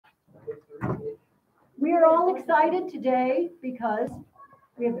We are all excited today because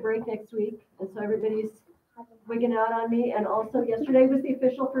we have a break next week, and so everybody's wigging out on me. And also, yesterday was the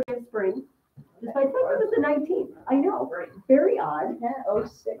official first day of spring, despite the fact it was the 19th. I know, very odd.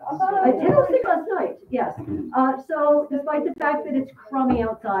 10:06. 10:06 last night, yes. So despite the fact that it's crummy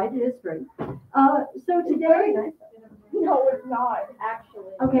outside, it is spring. So today, No, it's not,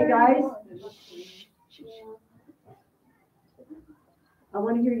 actually. okay, guys. I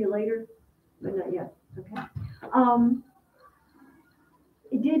want to hear you later, but not yet. Okay.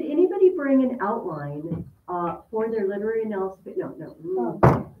 Did anybody bring an outline for their literary analysis? No.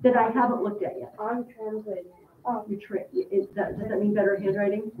 That I haven't looked at yet. I'm translating. Does that mean better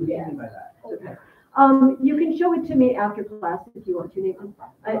handwriting? Yeah. Okay. You can show it to me after class if you want to, Nathan.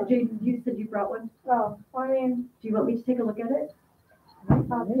 Jade, you said you brought one? Oh, I mean. Do you want me to take a look at it? Oh,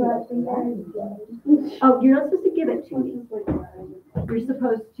 Oh, you're not supposed to give it to me. You're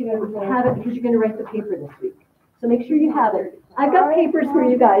supposed to have it because you're going to write the paper this week. So make sure you have it. I've got papers for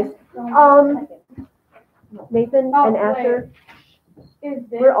you guys. Nathan and Asher,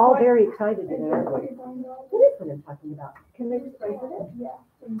 we're all very excited today. What is what I'm talking about? Can they just write it? Yeah.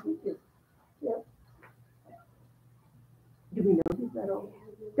 Yep. Do we know who's that all?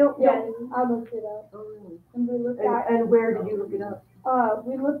 Don't. I looked it up. Oh. And we looked at. And where did you look it up?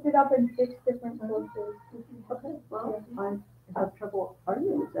 We looked it up in 6 different sources. Okay, well, I have trouble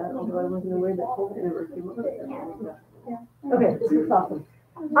arguing with that, although I wasn't aware that Colton ever came up with that. Yeah. Okay, this is awesome.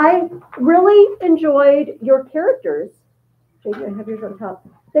 I really enjoyed your characters. JJ, I have yours on top.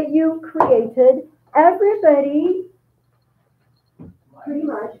 That you created. Everybody pretty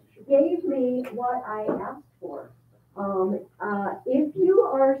much gave me what I asked for. If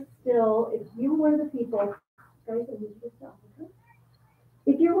you were the people, guys, I need this stuff, okay?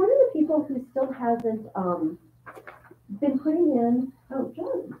 If you're one of the people who still hasn't been putting in, oh,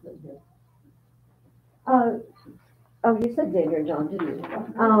 John is here. Oh, you said Xavier and John, didn't you?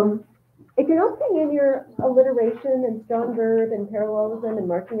 If you're not putting in your alliteration and strong verb and parallelism and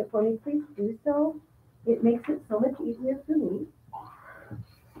marking it for me, please do so. It makes it so much easier for me.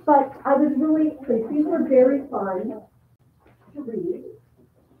 But I was really pleased. These were very fun to read.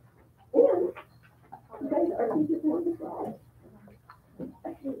 And you guys are teachers as well. I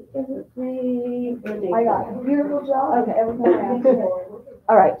got it. Beautiful job. Okay. Everything I asked for.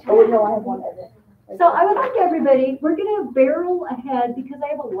 All right. Oh, no, I have one edit. So I would like everybody, we're going to barrel ahead because I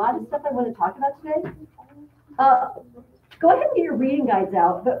have a lot of stuff I want to talk about today. Go ahead and get your reading guides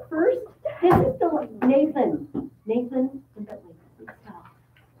out. But first, this is the Nathan,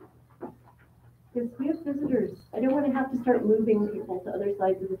 because we have visitors. I don't want to have to start moving people to other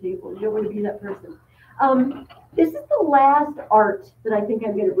sides of the table. You don't want to be that person. This is the last art that I think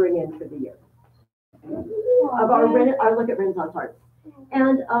I'm going to bring in for the year of our look at Renaissance art.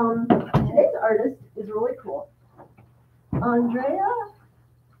 And today's artist is really cool. Andrea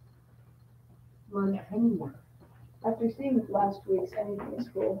Montaigne. After seeing last week's anything is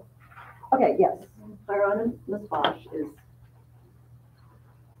cool. Okay, yes. Hieronymus Musbash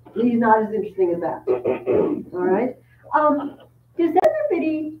he's not as interesting as that. All right. Does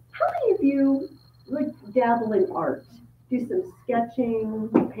everybody, how many of you would dabble in art? Do some sketching,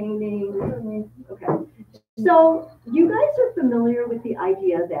 painting? Okay. So you guys are familiar with the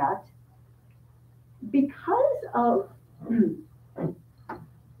idea that because of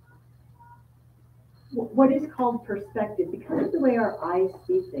what is called perspective, because of the way our eyes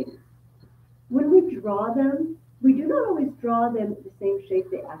see things, when we draw them, we do not always draw them the same shape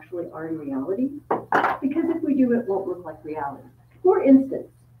they actually are in reality, because if we do, it won't look like reality. For instance,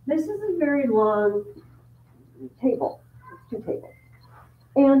 this is a very long table, it's 2 tables.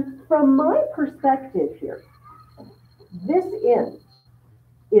 And from my perspective here, this end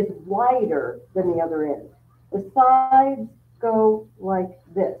is wider than the other end. The sides go like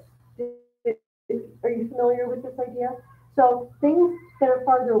this. Are you familiar with this idea? So things that are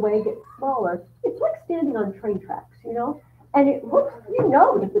farther away get smaller. It's like standing on train tracks, you know? And it looks, you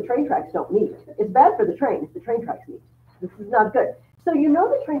know, if the train tracks don't meet. It's bad for the train if the train tracks meet. This is not good. So you know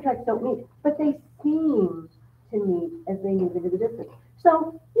the train tracks don't meet, but they seem to meet as they move into the distance.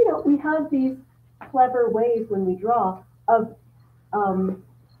 So, you know, we have these clever ways when we draw of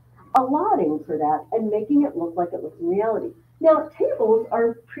allotting for that and making it look like it looks in reality. Now, tables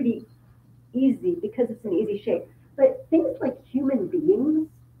are pretty easy because it's an easy shape, but things like human beings,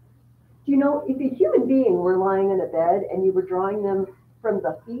 do you know, if a human being were lying in a bed and you were drawing them from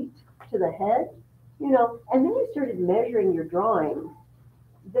the feet to the head, you know, and then you started measuring your drawing,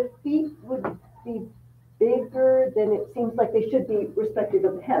 the feet would be bigger than it seems like they should be respective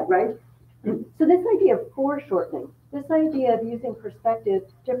of the head, right? So this idea of foreshortening, this idea of using perspective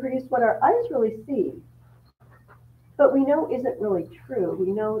to produce what our eyes really see but we know isn't really true.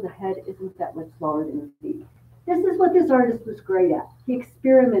 We know the head isn't that much smaller than the feet. This is what this artist was great at. He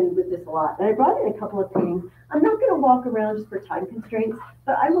experimented with this a lot. And I brought in a couple of paintings. I'm not going to walk around just for time constraints,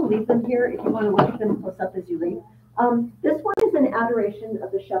 but I will leave them here if you want to look at them close up as you leave. This one is an adoration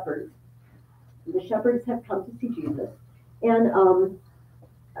of the shepherds. The shepherds have come to see Jesus. And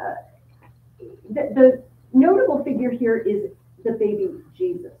the notable figure here is the baby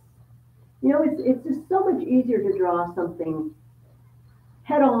Jesus. You know, it's just so much easier to draw something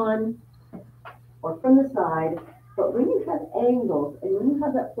head on or from the side, but when you have angles and when you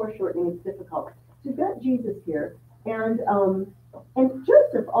have that foreshortening, it's difficult. So you've got Jesus here, and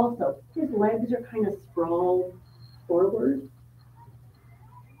Joseph also. His legs are kind of sprawled forward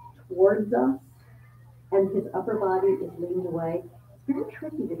towards us, and his upper body is leaned away. It's very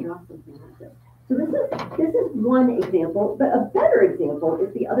tricky to draw something like this. So this is one example, but a better example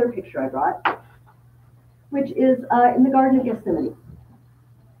is the other picture I brought, which is in the Garden of Gethsemane.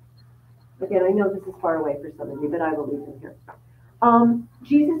 Again, I know this is far away for some of you, but I will leave them here.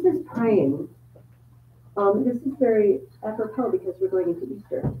 Jesus is praying. This is very apropos because we're going into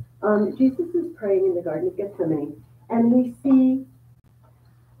Easter. Jesus is praying in the Garden of Gethsemane, and we see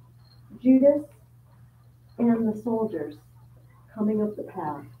Judas and the soldiers coming up the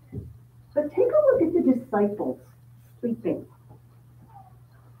path. But take a look at the disciples sleeping.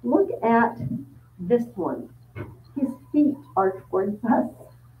 Look at this one. His feet are towards us,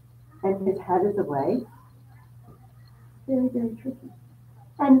 and his head is away. Very, very tricky.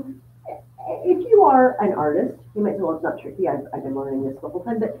 And if you are an artist, you might say, well, it's not tricky. I've been learning this the whole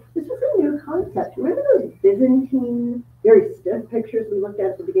time, but this was a new concept. Remember those Byzantine, very stiff pictures we looked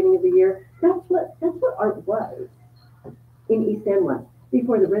at the beginning of the year? That's what art was in East and West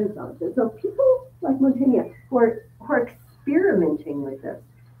before the Renaissance. And so people like Montaigne who are experimenting with this.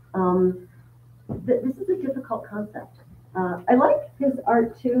 This is a difficult concept. I like his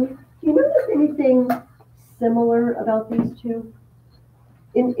art too. Do you notice anything similar about these two?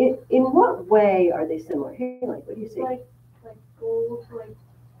 In what way are they similar? Hey, like, what do you see? Like gold,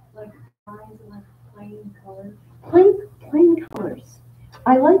 like lines and like plain colors. Plain colors.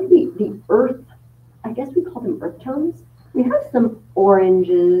 I like the earth. I guess we call them earth tones. We have some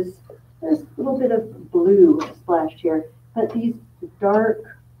oranges. There's a little bit of blue splashed here, but these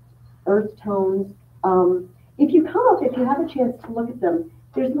dark earth tones. If you have a chance to look at them,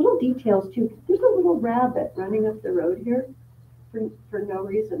 there's little details too. There's a little rabbit running up the road here for no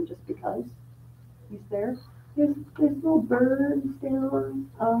reason, just because he's there. There's little birds down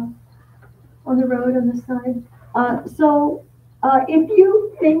on the road on the side. So if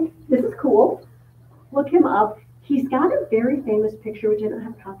you think this is cool, look him up. He's got a very famous picture, which I don't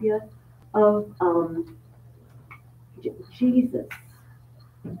have a copy of Jesus,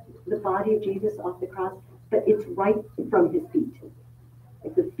 the body of Jesus off the cross, but it's right from his feet.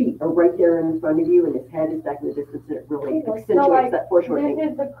 Like the feet are right there in front of you, and his head is back in the distance, and it really accentuates that foreshortening.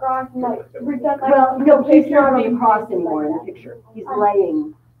 This is the cross, Well, no, he's not on the cross anymore in the picture. He's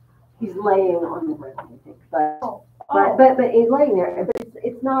laying on the ground, I think. But he's laying there. But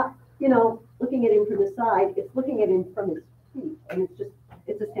it's not, looking at him from the side. It's looking at him from his feet, and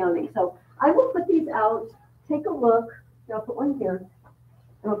it's astounding. So I will put these out. Take a look. I'll put one here,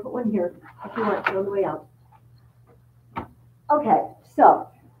 and I'll put one here if you want to on the way out. Okay, so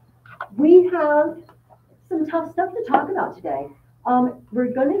we have some tough stuff to talk about today.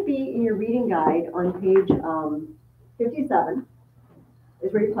 We're going to be in your reading guide on page 57,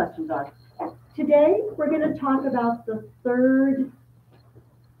 is where your questions are. Today, we're going to talk about the third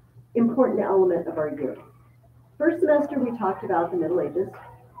important element of our year. First semester, we talked about the Middle Ages.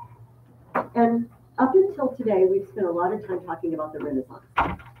 And up until today, we've spent a lot of time talking about the Renaissance.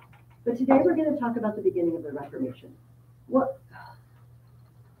 But today, we're going to talk about the beginning of the Reformation. What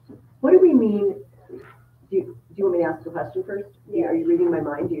do we mean? Do you want me to ask the question first? Yeah. Are you reading my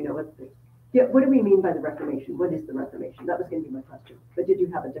mind? Do you know what do we mean by the Reformation? What is the Reformation? That was going to be my question. But did you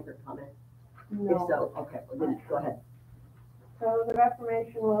have a different comment? No. If so, okay, well, then go ahead. So the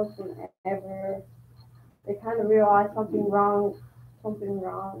Reformation was whenever they kind of realized something wrong.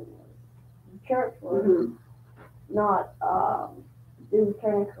 The church was not it was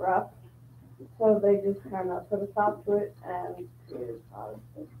turning corrupt. So they just kind of put a stop to it, and a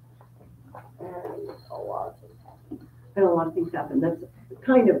lot of things happened. And a lot of things happened. That's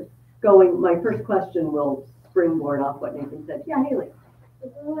kind of going, my first question will springboard off what Nathan said. Yeah, Haley.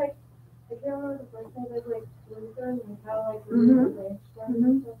 Is it like, I can't remember the first thing, like Luther and how like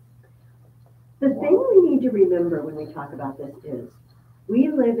The thing we need to remember when we talk about this is we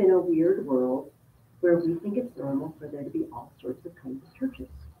live in a weird world where we think it's normal for there to be all sorts of kinds of churches.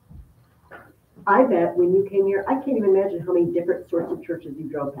 I bet when you came here, I can't even imagine how many different sorts of churches you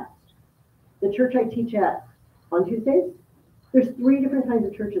drove past. The church I teach at on Tuesdays, there's 3 different kinds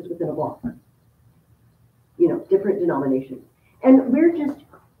of churches within a block. You know, different denominations. And we're just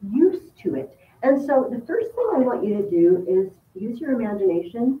used to it. And so the first thing I want you to do is use your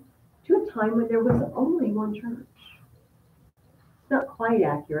imagination to a time when there was only one church. It's not quite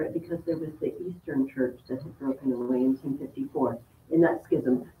accurate because there was the Eastern Church that had broken away in 1854 in that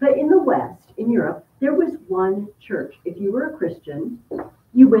schism. But in the West, in Europe, there was one church. If you were a Christian,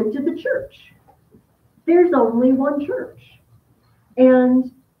 you went to the church. There's only one church.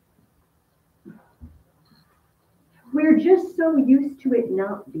 And we're just so used to it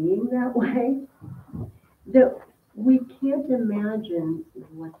not being that way that we can't imagine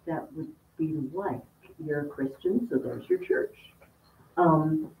what that would be like. You're a Christian, so there's your church.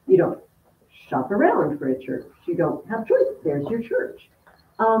 You don't shop around for a church. You don't have choice. There's your church.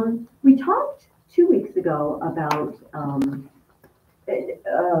 We talked 2 weeks ago about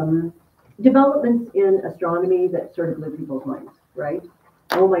developments in astronomy that sort of blew people's minds, right?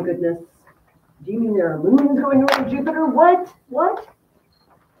 Oh my goodness. Do you mean there are moons going around Jupiter? What? What?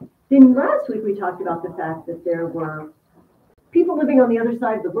 Then last week we talked about the fact that there were people living on the other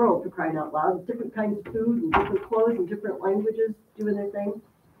side of the world, for crying out loud, different kinds of food and different clothes and different languages doing their thing.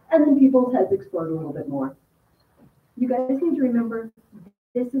 And then people's heads explode a little bit more. You guys need to remember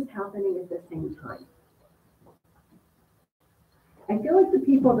this is happening at the same time. I feel like the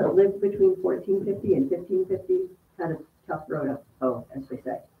people that lived between 1450 and 1550 had a tough road up, as they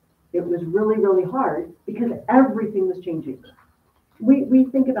say. It was really, really hard because everything was changing. We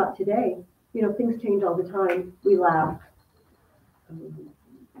think about today, you know, things change all the time. We laugh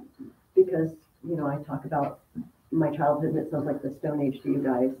because, you know, I talk about my childhood and it sounds like the Stone Age to you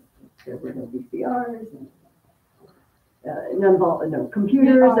guys. There were no VCRs, no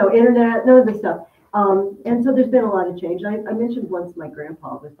computers, no internet, none of this stuff. And so there's been a lot of change. I mentioned once my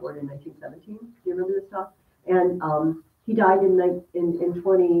grandpa was born in 1917. Do you remember this stuff? And he died in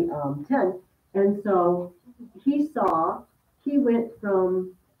 2010. And so he went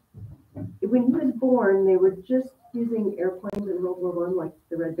from, when he was born, they were just using airplanes in World War I, like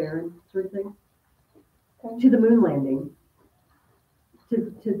the Red Baron sort of thing, to the moon landing,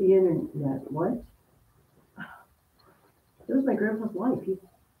 to the internet. What? That was my grandpa's life.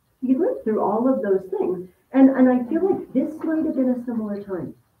 He lived through all of those things. And I feel like this might have been a similar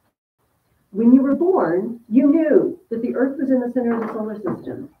time. When you were born, you knew that the Earth was in the center of the solar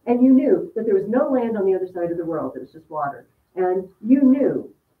system. And you knew that there was no land on the other side of the world. It was just water. And you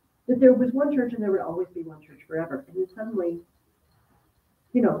knew that there was one church and there would always be one church forever. And then suddenly,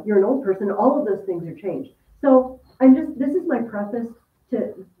 you know, you're an old person. All of those things are changed. So this is my preface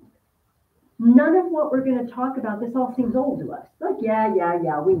to none of what we're going to talk about. This all seems old to us. Like, yeah,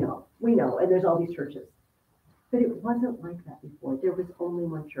 we know. And there's all these churches. But it wasn't like that before. There was only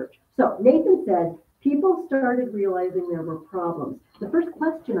one church. So Nathan said, people started realizing there were problems. The first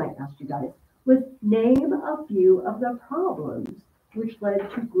question I asked you guys was name a few of the problems which led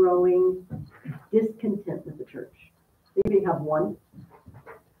to growing discontent with the church. Maybe you have one.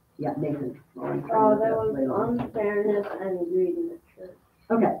 Yeah, Nathan. There was unfairness and greed in the church.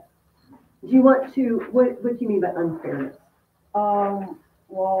 Okay. Do you want to, what do you mean by unfairness?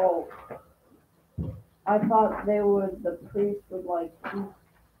 Well, I thought the priest would like keep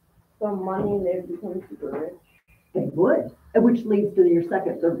some money and they would become super rich. They would, which leads to your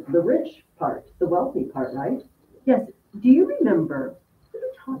second, the rich part, the wealthy part, right? Yes. Do you remember, did we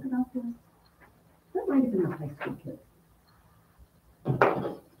talk about this? That might have been the high school kids.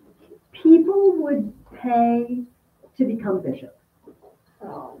 People would pay to become bishop.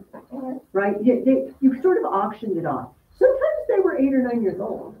 Right? You sort of auctioned it off. Sometimes they were 8 or 9 years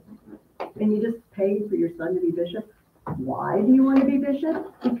old. And you just paid for your son to be bishop. Why do you want to be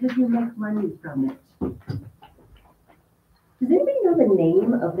bishop? Because you make money from it. Does anybody know the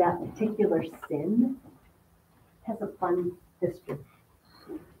name of that particular sin? It has a fun history.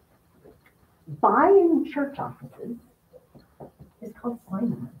 Buying church offices is called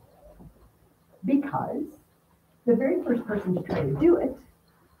Simon. Because the very first person to try to do it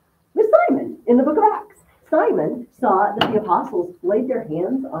was Simon in the book of Acts. Simon saw that the apostles laid their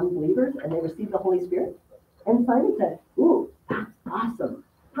hands on believers and they received the Holy Spirit. And Simon said, ooh, that's awesome.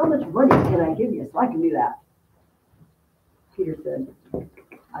 How much money can I give you so I can do that? Peter said,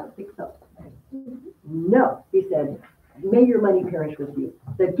 I don't think so. No, he said, may your money perish with you.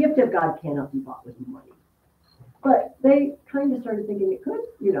 The gift of God cannot be bought with money. But they kind of started thinking it could,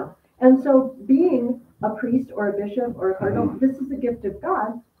 you know. And so being a priest or a bishop or a cardinal, this is a gift of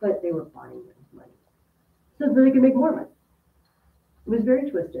God, but they were buying it with money so that they could make more money. It was very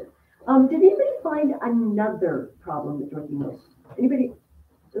twisted. Did anybody find another problem with Dorothy Mills? Anybody?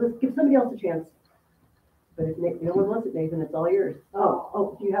 Let's give somebody else a chance. But if no one wants it, Nathan, it's all yours.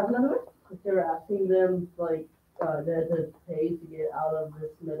 Oh, do you have another one? They were asking them, like, they had to pay to get out of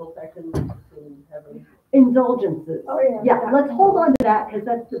this middle section between heaven. Indulgences. Oh, yeah. Yeah, let's hold on to that because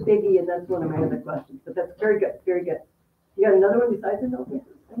that's the biggie and that's one of my other questions. But that's very good, very good. You got another one besides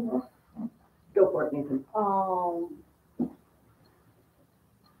indulgences? Go for it, Nathan. Oh,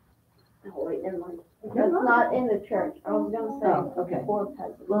 wait, never mind. Never That's mind. not in the church. I was gonna say Oh, okay. for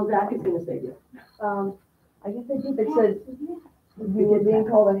peasants. Well, Zach is going to save you. I guess they did. They said you were being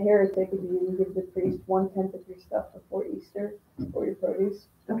called a heretic if you didn't give the priest 1/10 of your stuff before Easter or your produce.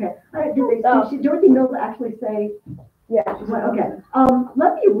 Okay. All right. Did Dorothy Mills actually say? Yeah. Well, okay.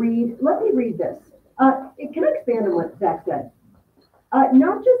 Let me read this. Can I expand on what Zach said?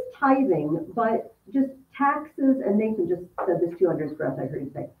 Not just tithing, but just taxes. And Nathan just said this 200 breath. I heard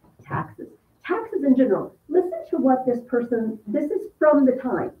him say taxes. Taxes in general. Listen to what this person. This is from the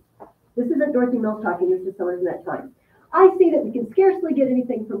time. This isn't Dorothy Mills talking. This is someone from that time. I see that we can scarcely get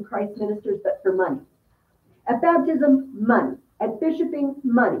anything from Christ ministers but for money. At baptism, money. At bishoping,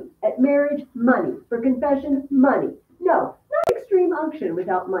 money. At marriage, money. For confession, money. No, not extreme unction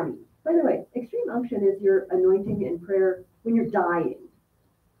without money. By the way, extreme unction is your anointing and prayer when you're dying.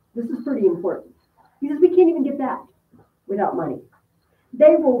 This is pretty important. He says we can't even get that without money.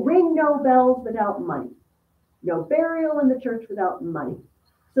 They will ring no bells without money. No burial in the church without money.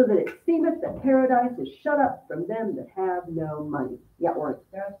 So that it seemeth that paradise is shut up from them that have no money. Yeah, or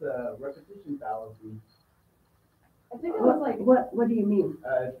That's a repetition fallacy. I think it was like what do you mean?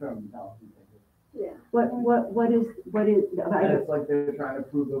 It's from fallacy. yeah. What is And it's like they're trying to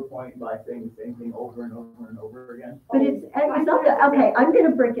prove the point by saying the same thing over and over and over again. But it's not that, okay, I'm going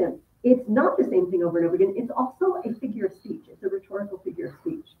to break in. It's not the same thing over and over again. It's also a figure of speech. It's a rhetorical figure of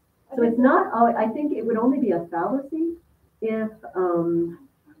speech. So it's not, I think it would only be a fallacy if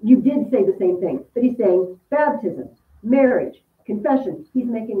you did say the same thing. But he's saying baptism, marriage, confession. He's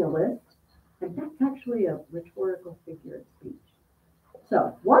making a list. And that's actually a rhetorical figure of speech.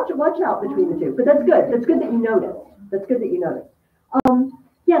 So watch out between the two. But that's good. That's good that you noticed. That's good that you noticed.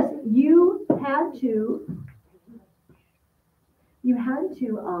 Yes, you had to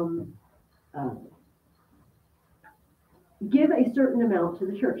give a certain amount to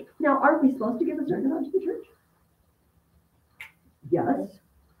the church. Now, aren't we supposed to give a certain amount to the church? Yes.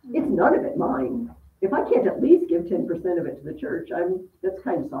 It's none of it mine. If I can't at least give 10% of it to the church, that's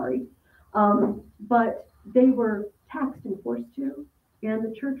kind of sorry. But they were taxed and forced to, and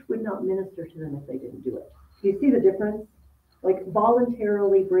the church would not minister to them if they didn't do it. Do you see the difference? Like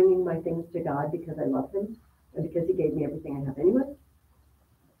voluntarily bringing my things to God because I love him and because he gave me everything I have anyway,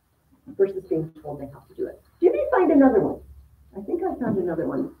 versus being told they have to do it. Did you find another one? I think I found another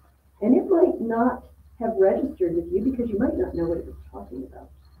one. And it might not have registered with you because you might not know what it was talking about.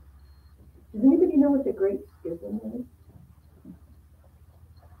 Does anybody know what the Great Schism is?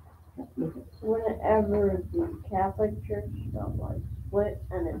 Whenever the Catholic Church got like split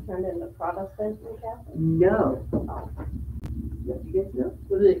and it turned into Protestant and Catholic. No. Do you guys know?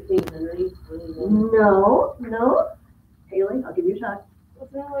 Was it King Henry? No. Haley, I'll give you a shot. Was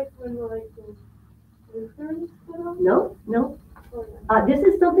that like when like the Lutherans split up? No. This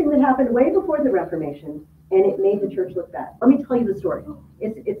is something that happened way before the Reformation, and it made the church look bad. Let me tell you the story.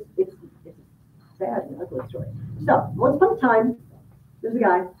 It's a sad and ugly story. So once upon a time, there's a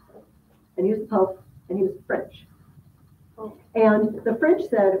guy, and he was the Pope, and he was French. Oh. And the French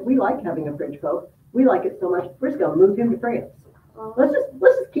said, "We like having a French Pope. We like it so much. We're just going to move him to France. Oh. Let's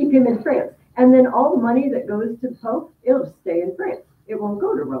just keep him in France, and then all the money that goes to the Pope, it'll just stay in France. It won't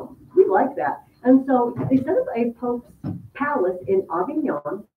go to Rome. We like that." And so they set up a Pope's palace in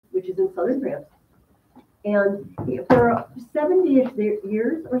Avignon, which is in southern France. And for 70-ish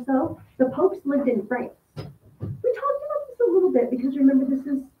years or so, the popes lived in France. We talked about this a little bit because remember this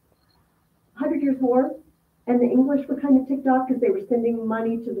is 100 Years' War, and the English were kind of ticked off because they were sending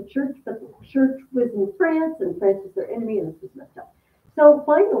money to the church, but the church was in France, and France was their enemy, and this was messed up. So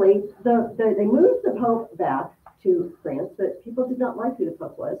finally, they moved the Pope back to France, but people did not like who the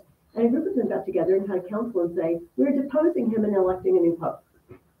Pope was. And a group of them got together and had a council and say, "We're deposing him and electing a new Pope."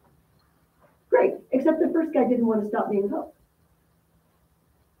 Great, except the first guy didn't want to stop being Pope.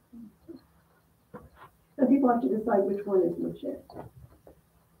 So people have to decide which one is Moshe.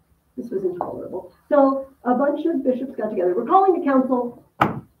 This was intolerable. So a bunch of bishops got together. "We're calling a council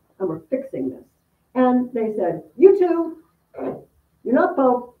and we're fixing this." And they said, "You two, you're not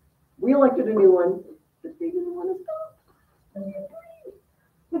Pope. We elected a new one." But they didn't want to stop.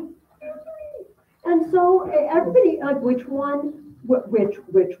 And so everybody, like, which one?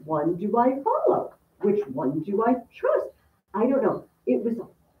 Which one do I follow? Which one do I trust? I don't know. It was a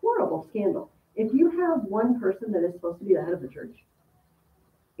horrible scandal. If you have one person that is supposed to be the head of the church,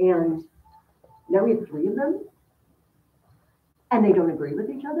 and now we have three of them, and they don't agree with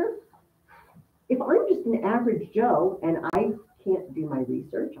each other. If I'm just an average Joe and I can't do my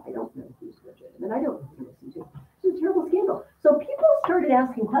research, I don't know who's legitimate, I don't know who to listen to. It's a terrible scandal. So people started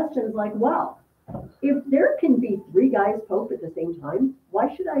asking questions like, wow, if there can be three guys pope at the same time,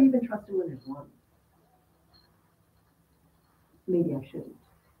 why should I even trust him when there's one? Maybe I shouldn't.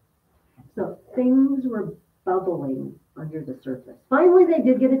 So things were bubbling under the surface. Finally, they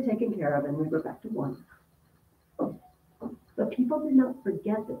did get it taken care of, and we were back to one. But people did not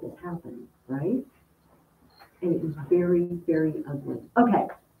forget that this happened, right? And it was very, very ugly. Okay,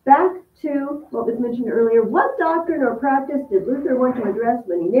 back to what was mentioned earlier. What doctrine or practice did Luther want to address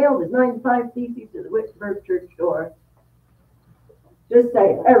when he nailed his 95 theses to the Wittenberg church door? Just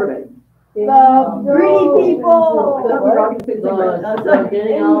say it, everybody. The greedy people.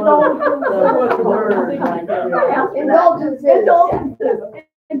 Indulgences.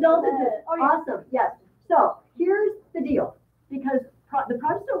 Awesome. Yes. So here's the deal, because the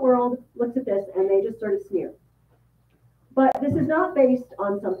Protestant world looks at this and they just sort of sneer. But this is not based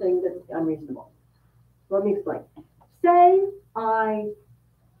on something that's unreasonable. Let me explain. Say I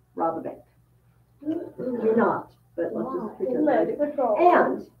rob a bank. Do not, but let's just pretend I do.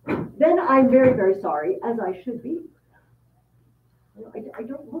 And then I'm very, very sorry, as I should be. I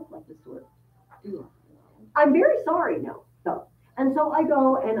don't look like this sort, do I? I'm very sorry now, though. And so I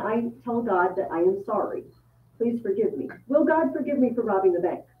go and I tell God that I am sorry. Please forgive me. Will God forgive me for robbing the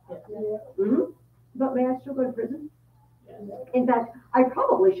bank? Mm-hmm. But may I still go to prison? In fact, I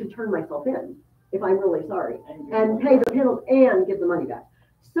probably should turn myself in if I'm really sorry and pay the penalty and give the money back.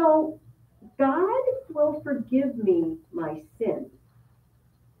 So God will forgive me my sin,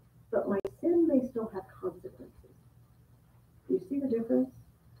 but my sin may still have consequences. You see the difference?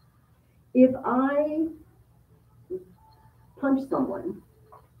 If I punch someone,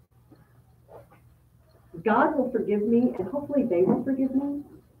 God will forgive me, and hopefully they will forgive me.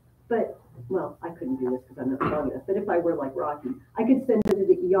 But, well, I couldn't do this because I'm not strong enough. But if I were like Rocky, I could send them to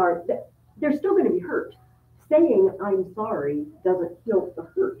the ER. They're still going to be hurt. Saying I'm sorry doesn't heal the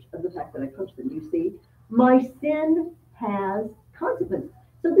hurt of the fact that I punched them. You see, my sin has consequences.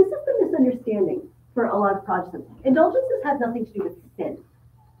 So this is the misunderstanding for a lot of Protestants. Indulgences have nothing to do with sin.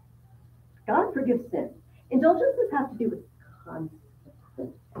 God forgives sin. Indulgences have to do with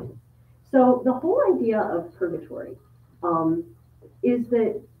consequences. So the whole idea of purgatory is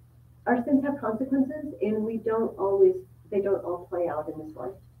that our sins have consequences, and they don't all play out in this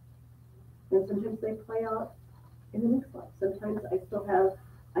life. And sometimes they play out in the next life. Sometimes I still have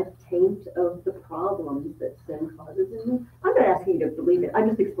a taint of the problems that sin causes in me. I'm not asking you to believe it. I'm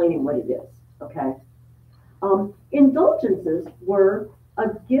just explaining what it is, okay? Indulgences were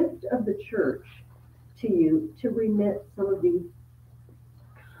a gift of the church to you to remit some of the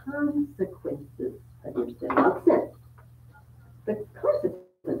consequences of your sin, not sin. The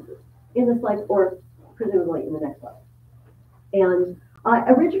consequences in this life, or presumably in the next life. And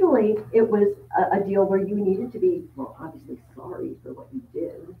originally, it was a deal where you needed to be, well, obviously sorry for what you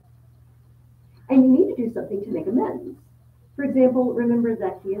did. And you need to do something to make amends. For example, remember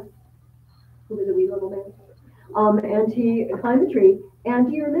Zacchaeus, who was a wee little man? And he climbed a tree. And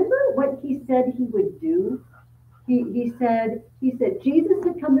do you remember what he said he would do? He said, Jesus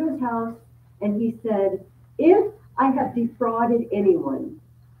had come to his house, and he said, if I have defrauded anyone,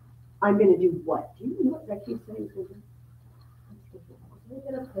 I'm going to do what? Do you know what Zacchaeus said he was going to do? You're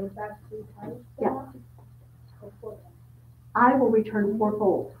going to pay back 3 times? Yeah. I will return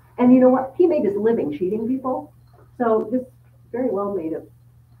fourfold. And you know what? He made his living cheating people. So this very well made him,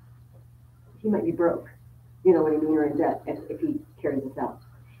 he might be broke, you know what I mean, or in debt if he carries this out.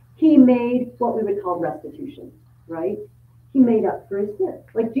 He made what we would call restitution, right? He made up for his sin.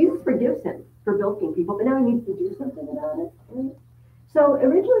 Like Jesus forgives him for bilking people, but now he needs to do something about it, right? So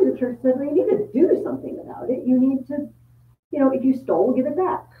originally the church said, well, you need to do something about it. You need to, if you stole, give it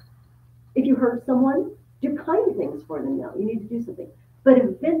back. If you hurt someone, do kind things for them now. You need to do something. But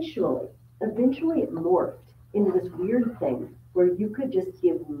eventually it morphed into this weird thing where you could just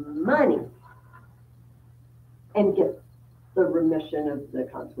give money and get the remission of the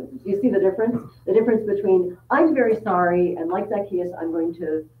consequences. Do you see the difference? The difference between I'm very sorry, and like Zacchaeus, I'm going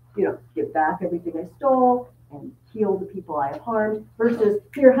to, give back everything I stole and heal the people I have harmed, versus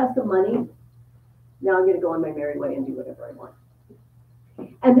here, have some money. Now I'm going to go on my merry way and do whatever I want.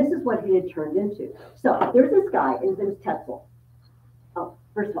 And this is what it had turned into. So there's this guy, and his name is Tetzel. Oh,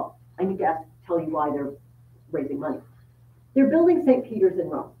 first of all, I need to tell you why they're raising money. They're building St. Peter's in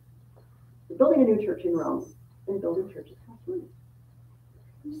Rome. They're building a new church in Rome, and building churches cost money.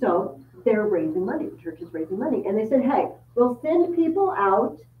 So they're raising money. The church is raising money. And they said, hey, we'll send people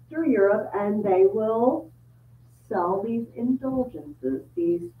out through Europe and they will sell these indulgences,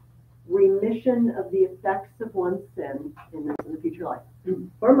 these remission of the effects of one's sin in the future life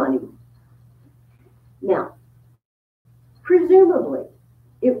for money. Now, presumably,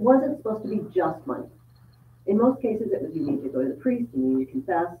 it wasn't supposed to be just money. In most cases, it was you need to go to the priest and you need to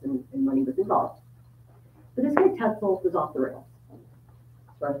confess and money was involved. But this guy Tetzel was off the rails,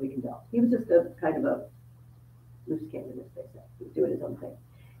 as far as we can tell. He was just a kind of a loose cannon, as they say. He was doing his own thing.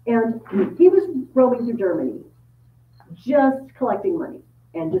 And he was roaming through Germany, just collecting money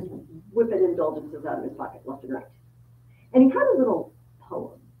and just whipping indulgences out of his pocket left and right. And he had a little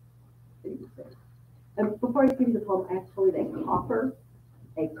poem that he would say. And before I give you the poem, I have to tell you that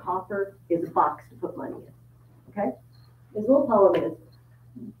a coffer is a box to put money in. Okay? His little poem is,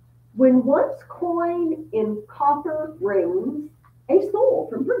 when once coin in coffer rings, a soul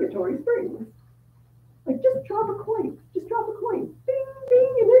from purgatory springs. Like, just drop a coin. Just drop a coin. Bing,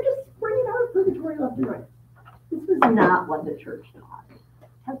 bing, and they're just springing out of purgatory left and right. This was not what the church taught.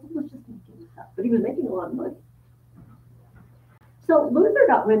 Tetzel was just making stuff, but he was making a lot of money. So Luther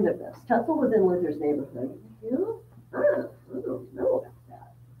got wind of this. Tetzel was in Luther's neighborhood. I don't know about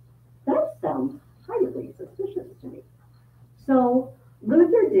that. That sounds highly suspicious to me. So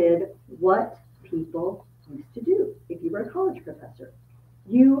Luther did what people used to do. If you were a college professor,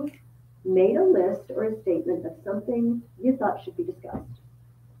 you made a list or a statement of something you thought should be discussed,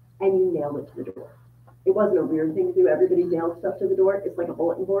 and you nailed it to the door. It wasn't a weird thing to do. Everybody nailed stuff to the door. It's like a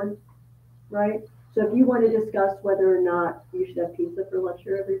bulletin board, right? So if you want to discuss whether or not you should have pizza for lunch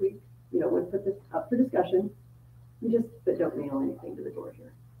here every week, we'll put this up for discussion. But don't nail anything to the door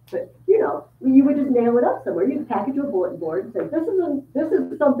here. But, you would just nail it up somewhere. You'd package a bulletin board and say, this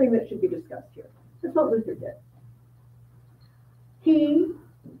is something that should be discussed here. That's what Luther did. He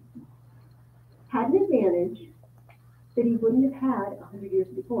had an advantage that he wouldn't have had 100 years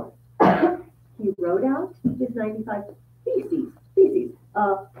before. He wrote out his 95 theses,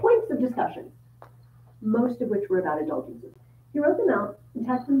 points of discussion, most of which were about indulgences. He wrote them out and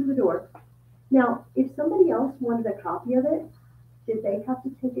tacked them to the door. Now, if somebody else wanted a copy of it, did they have to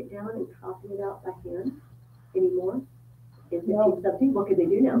take it down and copy it out by hand anymore? In 1517, what could they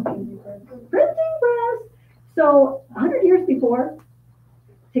do now? Printing press. So 100 years before,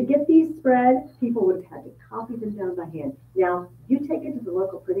 to get these spread, people would have had to copy them down by hand. Now, you take it to the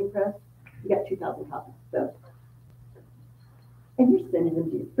local printing press, you got 2,000 copies. So, and you're sending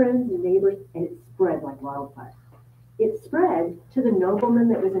them to your friends and neighbors, and it spread like wildfire. It spread to the nobleman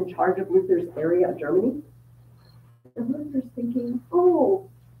that was in charge of Luther's area of Germany. And Luther's thinking, oh,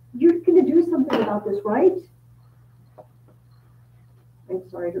 you're going to do something about this, right? I'm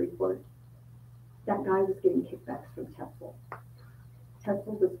sorry to report, that guy was getting kickbacks from Tetzel.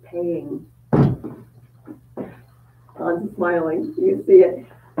 Tetzel was paying. Hans smiling, you see it.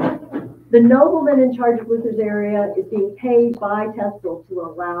 The nobleman in charge of Luther's area is being paid by Tetzel to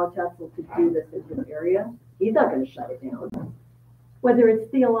allow Tetzel to do this in his area. He's not going to shut it down. Whether it's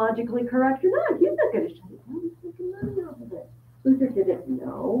theologically correct or not, he's not going to shut it down. He's making money off of it. Luther didn't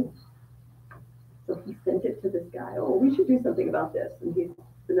know. So he sent it to this guy. Oh, we should do something about this. And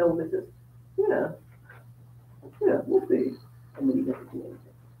the nobleman says, yeah, we'll see. And then he doesn't do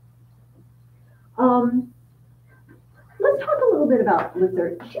anything. Let's talk a little bit about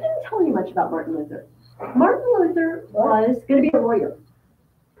Luther. She didn't tell you much about Martin Luther. Martin Luther was going to be a lawyer.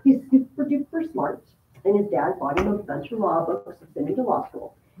 He's super duper smart, and his dad bought him a bunch of law books to send him to law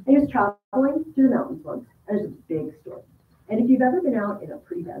school. And he was traveling through the mountains once, and there's a big storm. And if you've ever been out in a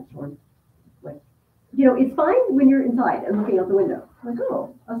pretty bad storm, it's fine when you're inside and looking out the window. Like,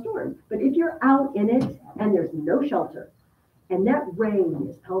 oh, a storm. But if you're out in it and there's no shelter, and that rain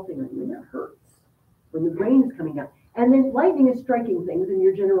is pelting on you, and that hurts when the rain is coming down. And then lightning is striking things in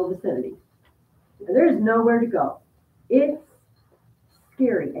your general vicinity. And there's nowhere to go. It's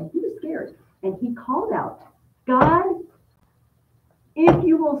scary. And he was scared. And he called out, God, if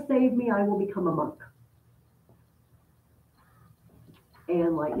you will save me, I will become a monk.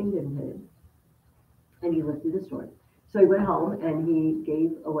 And lightning didn't hit him. And he lived through the storm. So he went home and he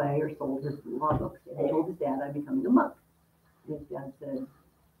gave away or sold his law books. And he told his dad, I'm becoming a monk. And his dad said,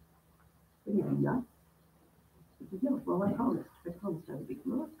 what are you doing, nuts? He said, no, well, I promised I would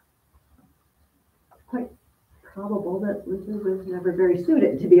become a monk. It's quite probable that Luther was never very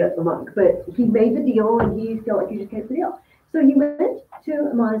suited to be a monk, but he made the deal and he felt like he just kept the deal. So he went to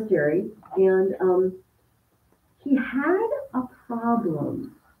a monastery and he had a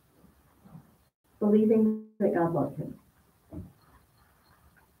problem believing that God loved him.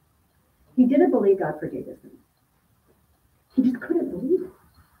 He didn't believe God forgave his sins. He just couldn't believe it.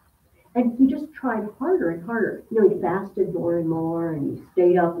 And he just tried harder and harder. You know, he fasted more and more, and he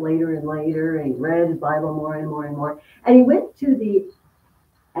stayed up later and later, and he read his Bible more and more and more. And he went to the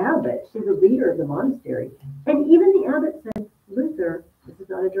abbot, to the leader of the monastery, and even the abbot said, Luther, this is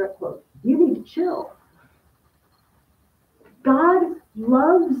not a direct quote, you need to chill. God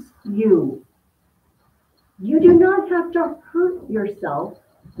loves you. You do not have to hurt yourself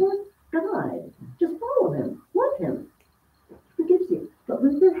for God. Just follow him, love him. He forgives you. But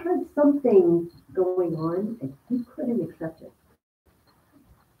Luther had something going on, and he couldn't accept it.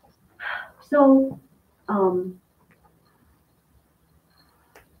 So,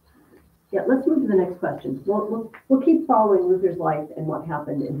 yeah, let's move to the next question. We'll keep following Luther's life and what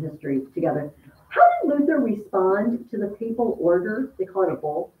happened in history together. How did Luther respond to the papal order? They call it a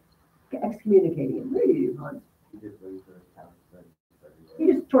bull, excommunicating him. What did he do, Hans? He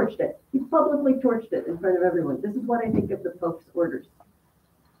just torched it. He publicly torched it in front of everyone. This is what I think of the Pope's orders.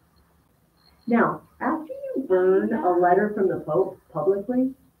 Now, after you burn a letter from the Pope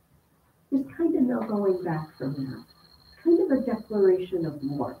publicly, there's kind of no going back from that. It's kind of a declaration of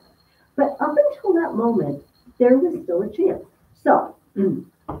war. But up until that moment, there was still a chance. So,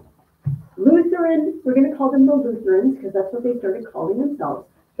 Lutheran, we're going to call them the Lutherans because that's what they started calling themselves.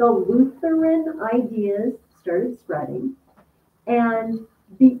 The Lutheran ideas started spreading, and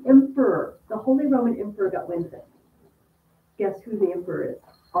the emperor, the Holy Roman Emperor, got wind of it. Guess who the emperor is?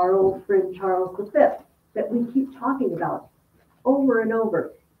 Our old friend Charles V, that we keep talking about over and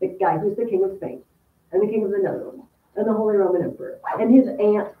over. The guy who's the King of Spain, and the King of the Netherlands, and the Holy Roman Emperor. And his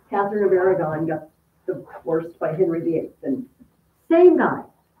aunt, Catherine of Aragon, got divorced by Henry VIII. And same guy.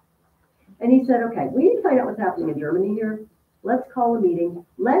 And he said, okay, we need to find out what's happening in Germany here. Let's call a meeting.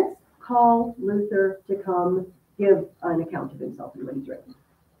 Let's call Luther to come give an account of himself and what he's written.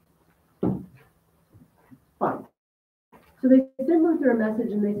 Fine. So they send Luther a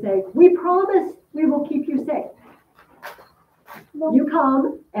message and they say, we promise we will keep you safe. You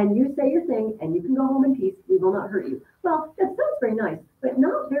come and you say your thing and you can go home in peace. We will not hurt you. Well, that sounds very nice, but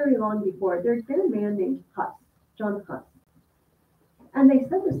not very long before, there's been a man named Huss, John Huss. And they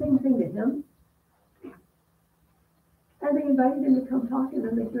said the same thing to him. And they invited him to come talk, and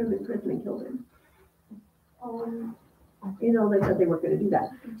then they threw him in prison and killed him. You know, they said they weren't going to do that.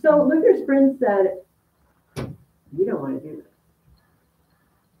 So Luther's friend said, you don't want to do this.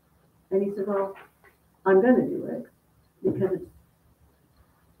 And he said, well, I'm going to do it because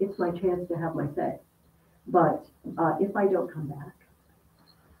it's my chance to have my say. But if I don't come back,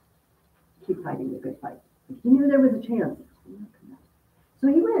 keep fighting the good fight. He knew there was a chance. So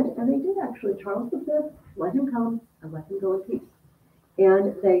he went, and they did actually. Charles V let him come and let him go in peace.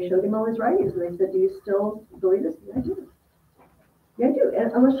 And they showed him all his writings, and they said, do you still believe this? Yeah, I do. Yeah, I do.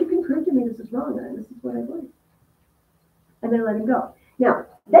 And unless you can prove to me this is wrong, and this is what I believe. And they let him go. Now,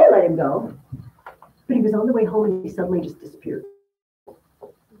 they let him go, but he was on the way home, and he suddenly just disappeared.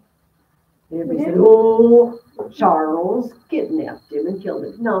 And everybody said, oh, Charles kidnapped him and killed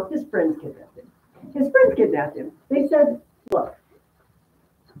him. No, his friends kidnapped him. His friends kidnapped him. They said, look,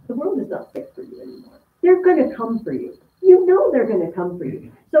 the world is not fit for you anymore. They're going to come for you. You know they're going to come for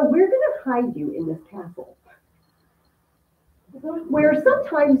you. So we're going to hide you in this castle, where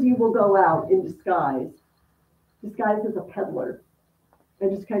sometimes you will go out in disguised as a peddler,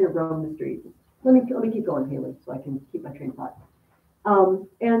 and just kind of roam the streets. Let me keep going, Haley, so I can keep my train of thought. So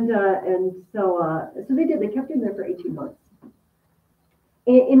they did. They kept him there for 18 months,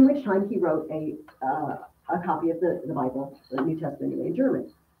 in which time he wrote a copy of the Bible, the New Testament, in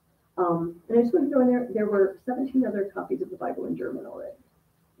German. And I just want to throw in there were 17 other copies of the Bible in German already.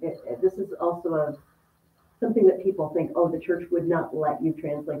 This is also something that people think, oh, the church would not let you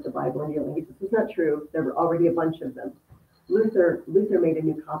translate the Bible in your language. This is not true. There were already a bunch of them. Luther made a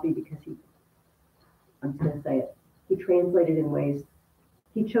new copy because I'm just going to say it, he translated in ways,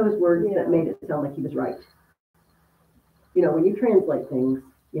 he chose words that made it sound like he was right. You know, when you translate things,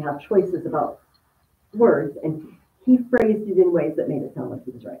 you have choices about words, and he phrased it in ways that made it sound like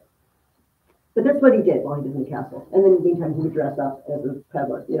he was right. But that's what he did while he was in the castle. And then in the meantime, he would dress up as a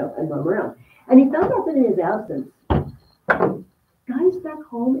peddler, you know, and roam around. And he found out that in his absence, guys back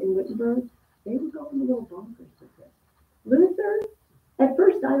home in Wittenberg, they were going a little bonkers with this. Luther, at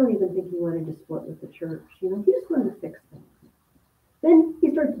first, I don't even think he wanted to split with the church. You know, he just wanted to fix things. Then he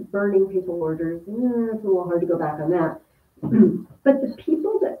started burning papal orders. It's a little hard to go back on that. But the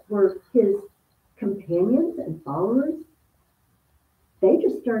people that were his companions and followers, they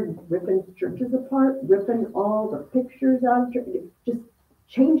just started ripping churches apart, ripping all the pictures out of churches, just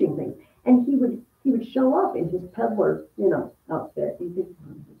changing things. And he would show up in his peddler, you know, outfit.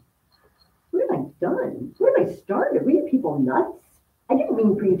 I started. We get people nuts. I didn't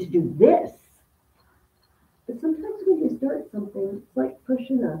mean for you to do this. But sometimes when you start something, it's like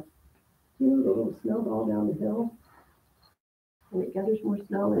pushing a little snowball down the hill. And it gathers more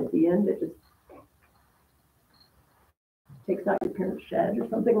snow, and at the end, it just takes out your parents' shed or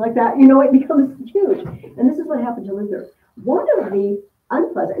something like that. It becomes huge. And this is what happened to Luther. One of the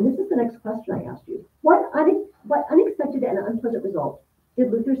unpleasant, and this is the next question I asked you, what unexpected and unpleasant result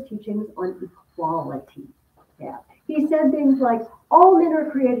did Luther's teachings on equality have? He said things like, all men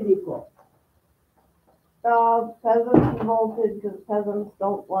are created equal. Peasants revolted because peasants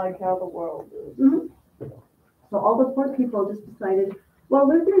don't like how the world is. Mm-hmm. So all the poor people just decided, well,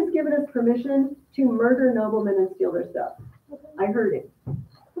 Luther has given us permission to murder noblemen and steal their stuff. I heard it.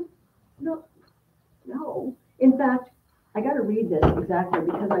 No. In fact, I got to read this exactly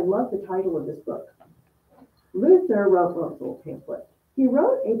because I love the title of this book. Luther wrote a little pamphlet. He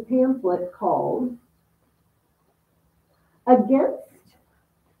wrote a pamphlet called Against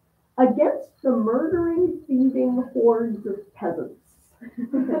the Murdering, Thieving Hordes of Peasants.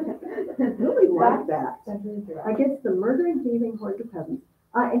 Really like that. Against the Murdering, Thieving Hordes of Peasants.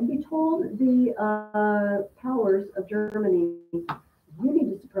 And he told the powers of Germany, you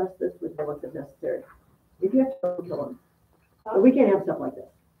need to suppress this with violence if necessary. If you have to, kill them. But we can't have stuff like this.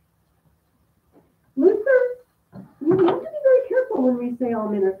 Luther, we have to be very careful when we say all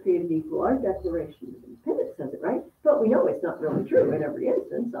men are created equal. Our Declaration of Independence says it, right? But we know it's not really true in every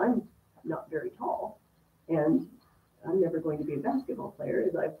instance. I'm not very tall, and I'm never going to be a basketball player,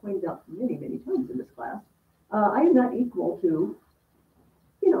 as I've pointed out many, many times in this class. I am not equal to,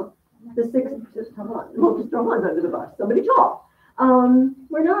 the six, we'll just throw Hans under the bus, somebody tall.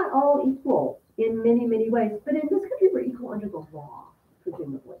 We're not all equal in many, many ways, but in this country, we're equal under the law,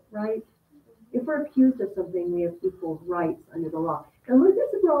 presumably, right? If we're accused of something, we have equal rights under the law. And Luther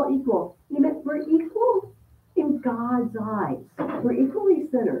said we're all equal. We're equal in God's eyes. We're equally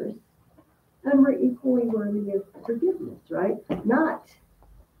sinners, and we're equally worthy of forgiveness, right? Not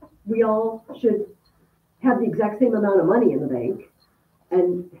we all should have the exact same amount of money in the bank.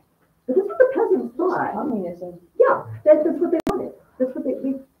 But that's what the peasants thought. Communism. Yeah, that's what they wanted.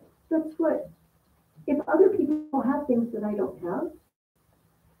 If other people have things that I don't have,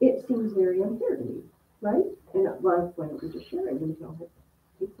 it seems very unfair to me, right? And why don't we just share it and tell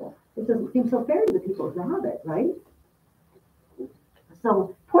people? It doesn't seem so fair to the people who have it, right?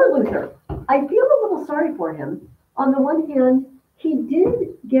 So poor Luther. I feel a little sorry for him. On the one hand, he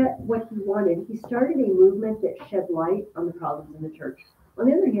did get what he wanted. He started a movement that shed light on the problems in the church. On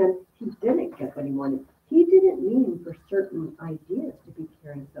the other hand, he didn't get what he wanted. He didn't mean for certain ideas to be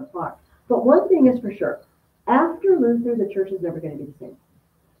carried so far. But one thing is for sure. After Luther, the church is never going to be the same.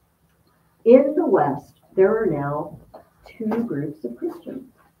 In the West, there are now two groups of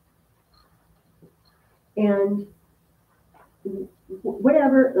Christians. And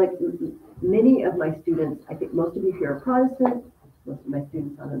whatever, like many of my students, I think most of you here are Protestant, most of my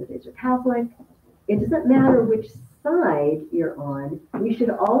students on other days are Catholic. It doesn't matter which side you're on, we should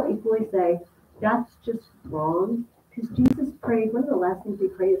all equally say, that's just wrong. Because Jesus prayed, one of the last things he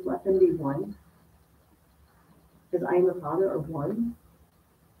prayed is let them be one. Because I and the Father are one.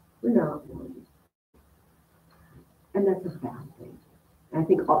 We're not one. And that's a bad thing. I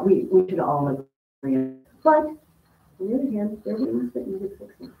think we should all agree. But on the other hand, there are things that needed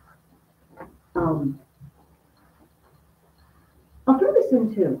fixing. I'll throw this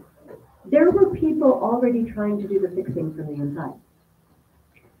in too. There were people already trying to do the fixing from the inside.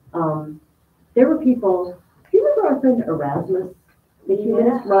 There were people, do you remember our friend Erasmus, the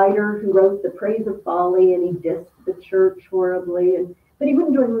humanist writer who wrote The Praise of Folly, and he dissed the church horribly, but he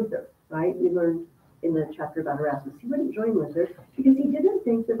wouldn't join Luther, right? We learned in the chapter about Erasmus. He wouldn't join Luther because he didn't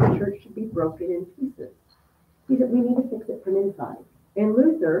think that the church should be broken in pieces. He said, we need to fix it from inside. And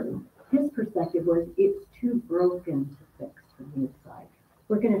Luther, his perspective was, it's too broken to fix from the inside.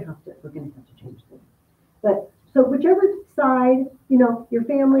 We're going to have to change things. But so whichever side, your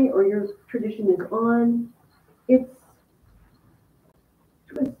family or your tradition is on, it's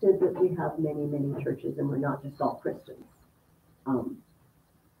twisted that we have many, many churches and we're not just all Christians.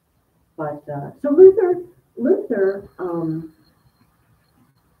 So Luther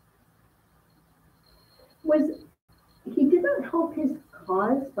he did not help his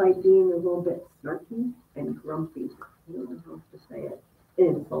cause by being a little bit snarky and grumpy. I don't know how else to say it.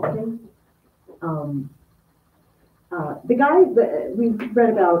 Insulting. The guy that we read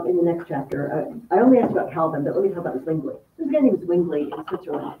about in the next chapter, I only asked about Calvin, but let me talk about Zwingli. This guy named Zwingli in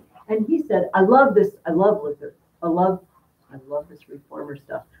Switzerland. And he said, I love Luther. I love this reformer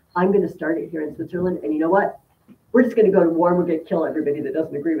stuff. I'm going to start it here in Switzerland. And you know what? We're just going to go to war and we're going to kill everybody that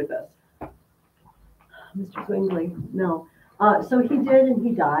doesn't agree with us. Mr. Zwingli, no. So he did, and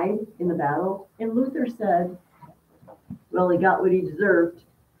he died in the battle. And Luther said, well, he got what he deserved.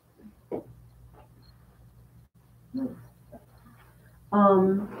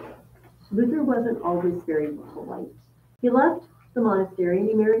 Luther wasn't always very polite. He left the monastery and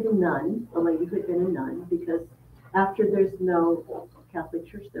he married a nun, a lady who had been a nun, because after there's no Catholic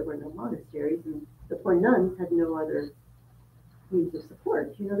Church, there were no monasteries, and the poor nuns had no other means of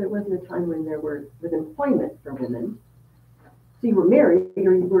support. You know, there wasn't a time when there was employment for women. So you were married,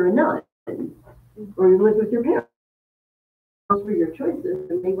 or you were a nun, or you lived with your parents. Those were your choices,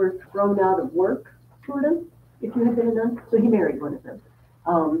 and they were thrown out of work, sort of, if you had been a nun. So he married one of them.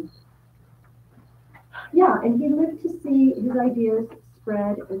 Yeah, and he lived to see his ideas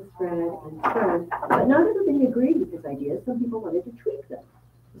spread and spread and spread, but not everybody agreed with his ideas. Some people wanted to tweak them.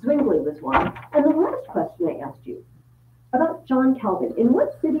 Zwingli was one. And the last question I asked you, about John Calvin. In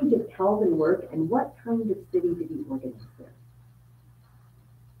what city did Calvin work, and what kind of city did he organize there?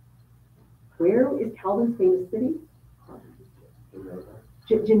 Where is Calvin's famous city?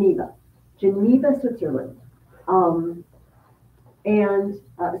 Geneva. Geneva, Switzerland. So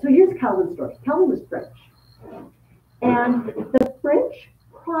here's Calvin's story. Calvin was French. And the French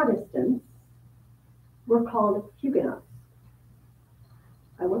Protestants were called Huguenots.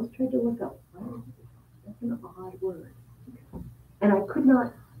 I once tried to look up. Oh, that's an odd word. And I could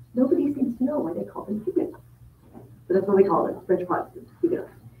not, nobody seems to know why they call them Huguenots. But that's what we call it, French Protestants,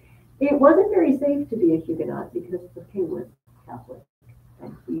 Huguenots. It wasn't very safe to be a Huguenot because the king was Catholic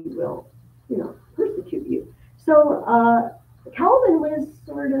and he will, persecute you. So Calvin was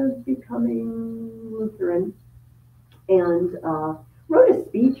sort of becoming Lutheran and wrote a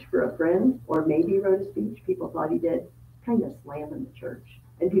speech for a friend, or maybe wrote a speech, people thought he did, kind of slamming the church.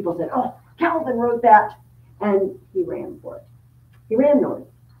 And people said, oh, Calvin wrote that. And he ran for it. He ran north.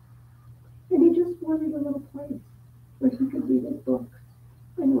 And he just wanted a little place where he could read his books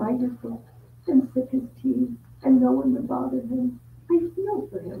and write his books and sip his tea and no one would bother him. I feel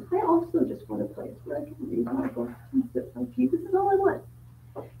for him. I also just want a place where I can read my books and sip my tea. This is all I want.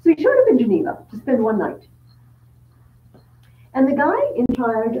 So he showed up in Geneva to spend one night. And the guy in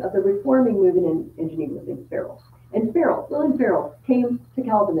charge of the reforming movement in Geneva was named Farel. And William Farel, came to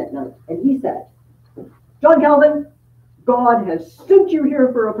Calvin that night and he said, John Calvin, God has sent you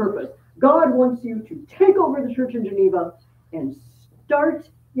here for a purpose. God wants you to take over the church in Geneva and start,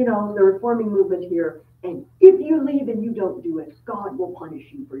 the reforming movement here. And if you leave and you don't do it, God will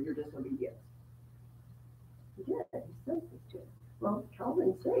punish you for your disobedience. He did. He says this to him. Well,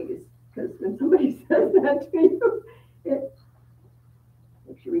 Calvin says, because when somebody says that to you, it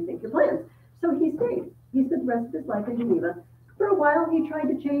makes you rethink your plans. So he stayed. He spent the rest of his life in Geneva. For a while, he tried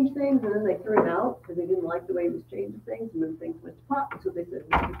to change things, and then they threw him out because they didn't like the way he was changing things, and then things went to pot. So they said,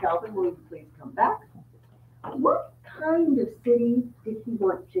 Mr. Calvin, will you please come back? What kind of city did he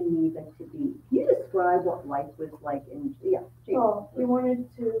want Geneva to be? Can you describe what life was like in, Geneva? He wanted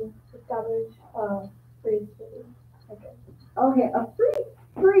to establish a free city. Okay, a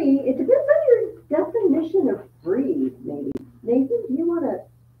free, it depends on your definition of free, maybe. Nathan, do you want to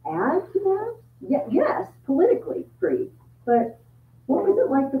add to that? Yes, politically free. But what was it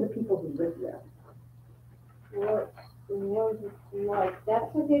like for the people who lived there? What was it like?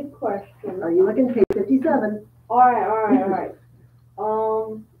 That's a good question. Are you looking at page 57? All right.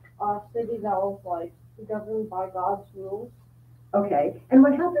 A city that was like governed by God's rules. Okay, and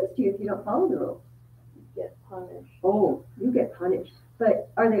what happens to you if you don't follow the rules? You get punished. Oh, you get punished. But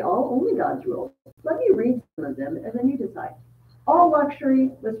are they all only God's rules? Let me read some of them and then you decide. All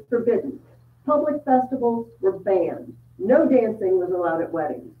luxury was forbidden. Public festivals were banned. No dancing was allowed at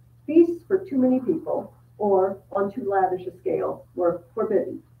weddings. Feasts for too many people or on too lavish a scale were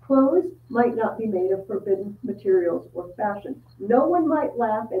forbidden. Clothes might not be made of forbidden materials or fashion. No one might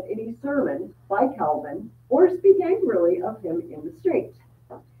laugh at any sermon by Calvin or speak angrily of him in the street.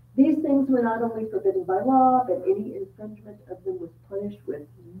 These things were not only forbidden by law, but any infringement of them was punished with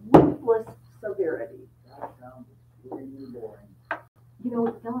ruthless severity. That sounds really boring.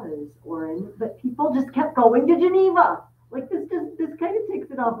 It does, Orrin, but people just kept going to Geneva. Like this kind of takes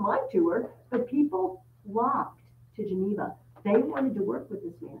it off my tour, but people flocked to Geneva. They wanted to work with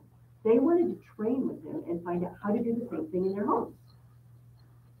this man. They wanted to train with him and find out how to do the same thing in their homes.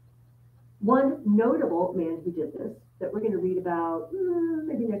 One notable man who did this that we're going to read about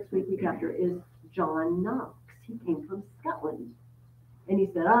maybe next week after is John Knox. He came from Scotland. And he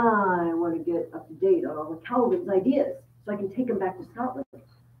said, I want to get up to date on all of Calvin's ideas so I can take them back to Scotland.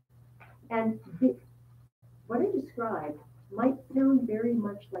 And what I described might sound very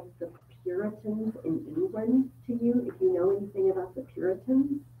much like the Puritans in England to you, if you know anything about the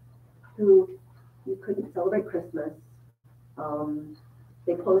Puritans, who You couldn't celebrate Christmas.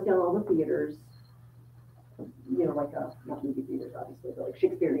 They closed down all the theaters, like not movie theaters, obviously, but like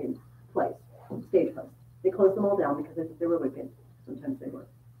Shakespearean plays, stage plays. They closed them all down because they were wicked. Sometimes they were.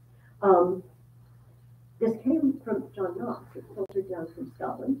 This came from John Knox. It filtered down from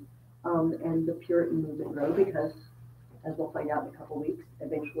Scotland, and the Puritan movement grew because, as we'll find out in a couple of weeks,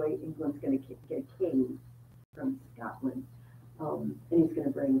 eventually England's going to get a king from Scotland, and he's going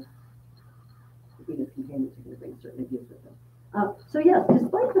to bring, his companions are going to bring certain ideas with them. So yes,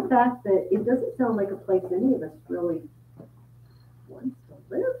 despite the fact that it doesn't sound like a place any of us really wants to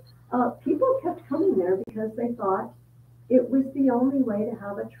live, people kept coming there because they thought it was the only way to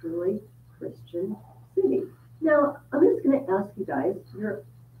have a truly Christian city. Now, I'm just going to ask you guys your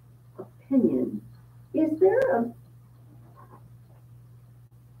opinion. Is there a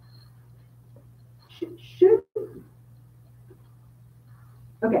should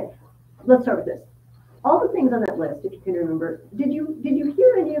okay, let's start with this. All the things on that list, if you can remember, did you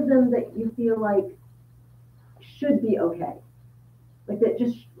hear any of them that you feel like should be okay? Like that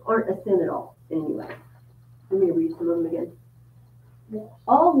just aren't a sin at all in any way? Let me read some of them again.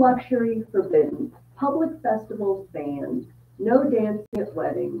 All luxury forbidden. Public festivals banned. No dancing at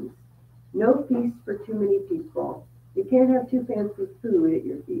weddings. No feasts for too many people. You can't have too fancy food at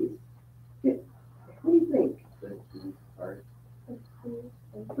your feast. What do you think?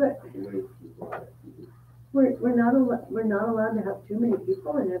 But we're not allowed to have too many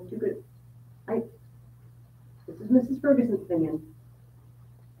people and have too good. This is Mrs. Ferguson's opinion.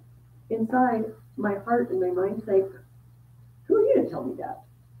 Inside, my heart and my mind say, who are you to tell me that?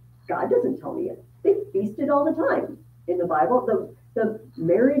 God doesn't tell me it. They feasted all the time in the Bible. The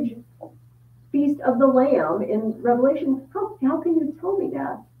marriage feast of the Lamb in Revelation. How can you tell me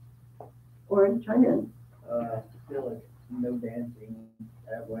that? Or chime in. I feel like no dancing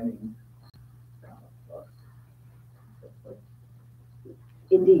at weddings.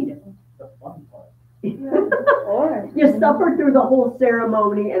 Indeed. The fun part. You suffered through the whole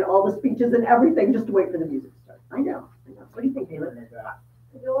ceremony and all the speeches and everything just to wait for the music to start. I know. What do you think, Taylor?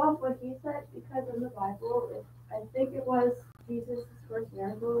 To go off what he said, because in the Bible, I think it was Jesus' first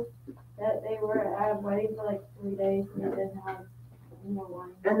miracle that they were at a wedding for like 3 days and they didn't have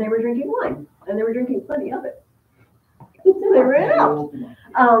wine. And they were drinking wine, and they were drinking plenty of it. So they ran out.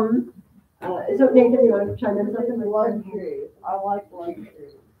 So Nathan, you want to chime in something? Luxury. I like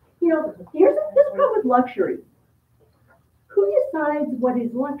luxury. Here's the problem with luxury. Who decides what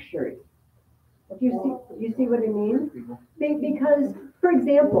is luxury? You see what I mean? Because, for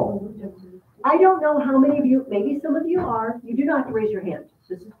example, I don't know how many of you, maybe some of you are, you do not have to raise your hand.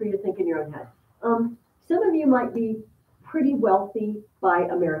 This is for you to think in your own head. Some of you might be pretty wealthy by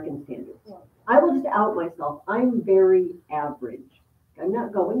American standards. I will just out myself. I'm very average. I'm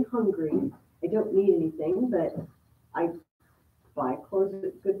not going hungry. I don't need anything, but I buy clothes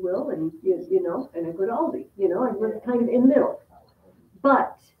at Goodwill and, and I go to Aldi. I live kind of in the middle.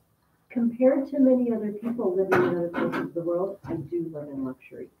 But compared to many other people living in other places of the world, I do live in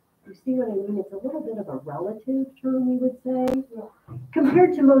luxury. You see what I mean? It's a little bit of a relative term, we would say.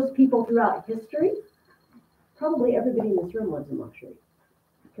 Compared to most people throughout history, probably everybody in this room lives in luxury.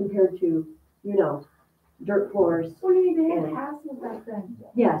 Compared to, dirt floors. Well, you even had castles back then.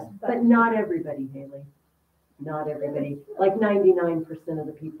 Yes, but not everybody, Haley. Not everybody. Like 99% of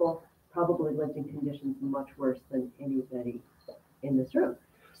the people probably lived in conditions much worse than anybody in this room.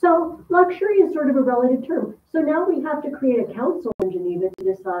 So luxury is sort of a relative term. So now we have to create a council in Geneva to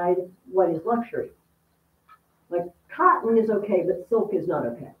decide what is luxury. Like cotton is okay, but silk is not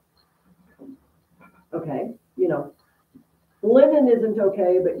okay. Okay, linen isn't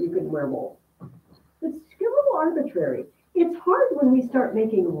okay, but you can wear wool. It's a little arbitrary. It's hard when we start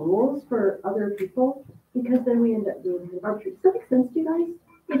making rules for other people because then we end up being arbitrary. Does that make sense to you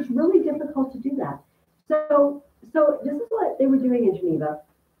guys? It's really difficult to do that. So this is what they were doing in Geneva.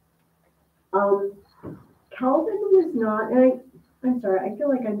 Calvin was not, and I'm sorry, I feel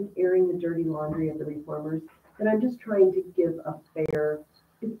like I'm airing the dirty laundry of the reformers, and I'm just trying to give a fair,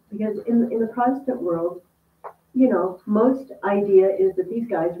 because in the Protestant world, most idea is that these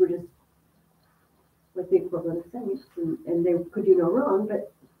guys were just like the equivalent of saints, and they could do no wrong,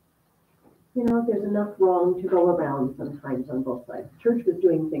 but there's enough wrong to go around sometimes on both sides. The church was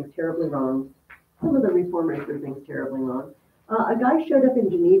doing things terribly wrong. Some of the reformers did things terribly wrong. A guy showed up in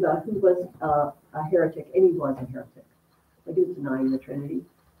Geneva who was a heretic, and he was a heretic. Like he was denying the Trinity,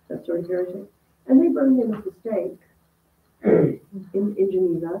 that sort of heretic. And they burned him at the stake in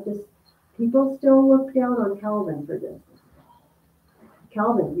Geneva. People still look down on Calvin for this.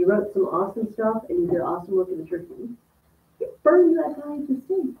 Calvin, he wrote some awesome stuff, and he did awesome work in the church. He burned that guy at the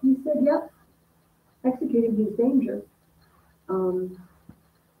stake. He said, yep, him his danger.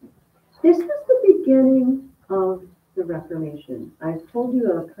 This was the beginning of the Reformation. I've told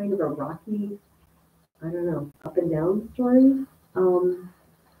you a kind of a rocky, I don't know, up and down story.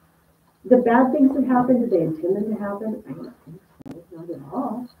 The bad things that happened, did they intend them to happen? I don't think so, not at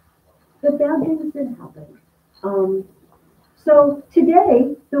all. The bad things did happen. So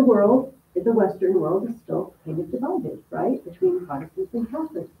today, the world, the Western world, is still kind of divided, right, between Protestants and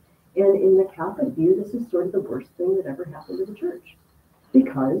Catholics. And in the Catholic view, this is sort of the worst thing that ever happened to the church,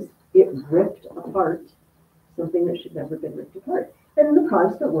 because it ripped apart something that should never have been ripped apart. And in the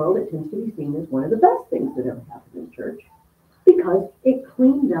Protestant world, it tends to be seen as one of the best things that ever happened in the church, because it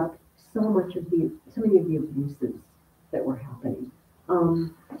cleaned up so many of the abuses that were happening.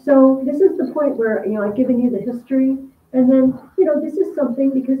 So this is the point where, I've given you the history, and then, this is something,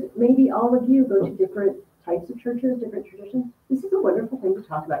 because maybe all of you go to different types of churches, different traditions. This is a wonderful thing to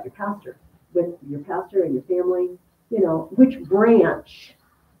talk about your pastor, with your pastor and your family, which branch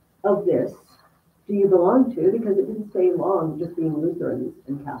of this do you belong to? Because it didn't stay long just being Lutherans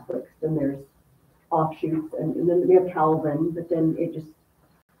and Catholics. Then there's offshoots, and then we have Calvin, but then it just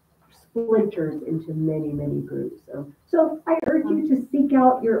splinters into many, many groups. So I urge you to seek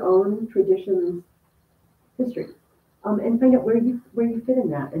out your own tradition's history, and find out where you fit in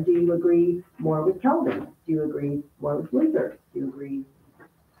that. And do you agree more with Calvin? Do you agree more with Luther? Do you agree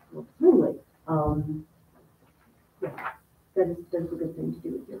more with Zwingli? Yeah, that's a good thing to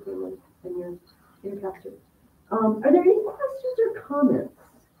do with your family and your pastor. Are there any questions or comments?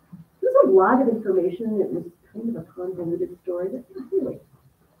 There's a lot of information. It was kind of a convoluted story, but really.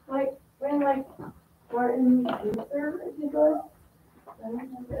 Like, when, Martin Luther, I think it was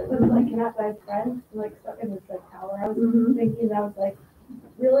kidnapped by his friends, and, stuck in this, tower. I was thinking that was,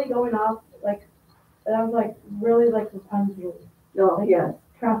 really going off, that was, really, Rapunzel. Oh, yeah.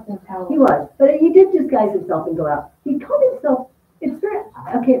 Trapped in a tower. He was, but he did disguise himself and go out. He called himself, it's very,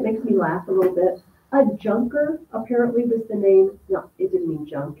 okay, it makes me laugh a little bit. A junker apparently was the name. No, it didn't mean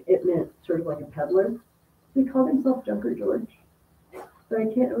junk. It meant sort of like a peddler. He called himself Junker George. But I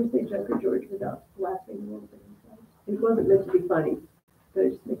can't ever say Junker George without laughing a little bit. It wasn't meant to be funny, but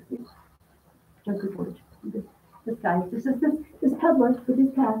it just makes me Junker George. This guy, this peddler with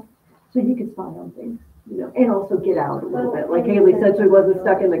his pack, so he could spy on things, and also get out a little bit. Like Haley said, so he wasn't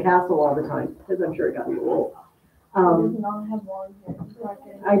stuck in the castle all the time, because I'm sure it got a little old. He does not have long hair.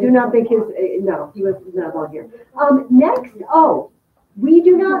 I do not think no, he was not long hair. Next, we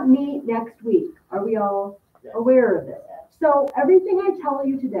do not meet next week. Are we all aware of this? So everything I tell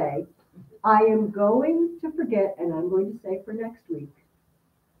you today, I am going to forget, and I'm going to say for next week,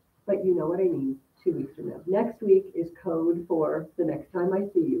 but you know what I mean, 2 weeks from now. Next week is code for the next time I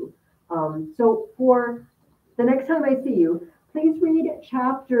see you. So for the next time I see you, please read just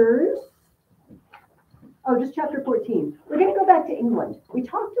chapter 14. We're going to go back to England. We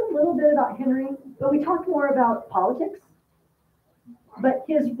talked a little bit about Henry, but we talked more about politics, but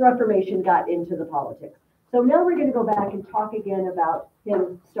his Reformation got into the politics. So now we're going to go back and talk again about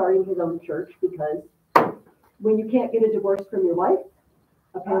him starting his own church, because when you can't get a divorce from your wife,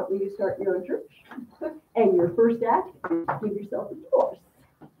 apparently you start your own church. And your first act is to give yourself a divorce.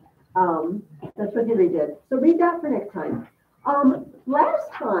 That's what Henry did. So read that for next time.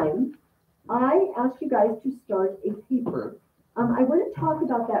 Last time, I asked you guys to start a paper. I want to talk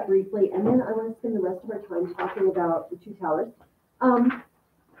about that briefly, and then I want to spend the rest of our time talking about the two towers. Some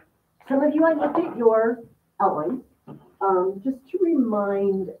of you, I looked at your outline, just to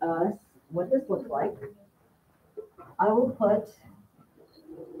remind us what this looks like. I will put,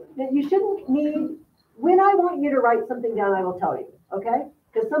 that you shouldn't need, when I want you to write something down, I will tell you, okay?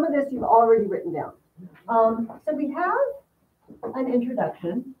 Because some of this you've already written down. So we have an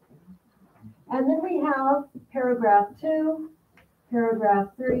introduction, and then we have paragraph 2,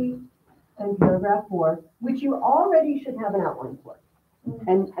 paragraph 3, and paragraph 4, which you already should have an outline for.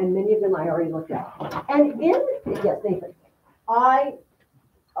 And many of them I already looked at. And yes, Nathan.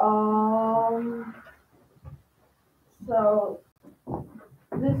 So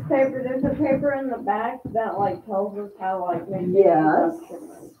this paper, there's a paper in the back that tells us how make yes.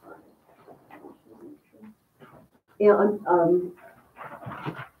 Yeah,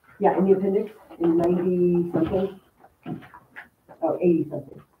 in the appendix in 90 something. 80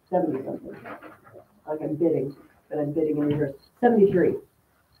 something, 70 something. Like I'm bidding, but I'm bidding in reverse. 73.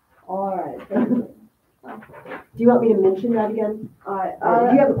 All right. Do you want me to mention that again? Do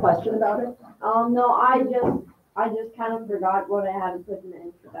you have a question about it? No, I just kind of forgot what I had to put in the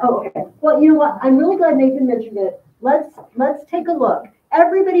introduction. Oh, okay. Well, you know what? I'm really glad Nathan mentioned it. Let's take a look.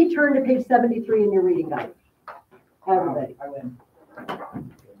 Everybody turn to page 73 in your reading guide. Everybody. I win.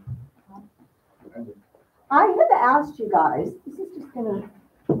 I have asked you guys, this is just gonna,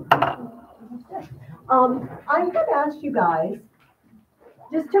 I have asked you guys,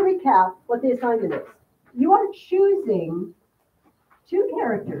 just to recap what the assignment is. You are choosing 2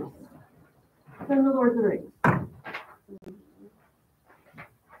 characters from the Lord of the Rings.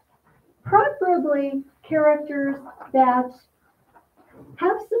 Preferably characters that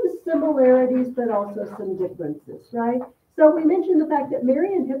have some similarities but also some differences, right? So we mentioned the fact that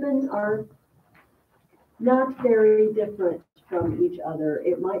Merry and Pippin are not very different from each other.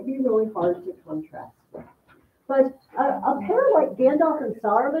 It might be really hard to contrast with. But a pair like Gandalf and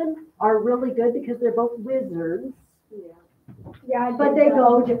Saruman are really good because they're both wizards, Yeah, but they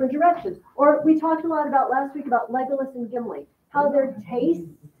go different directions. Or we talked a lot about last week about Legolas and Gimli, how their tastes,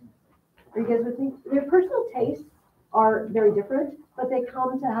 are you guys with me? Their personal tastes are very different, but they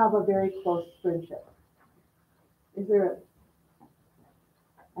come to have a very close friendship. Is there a,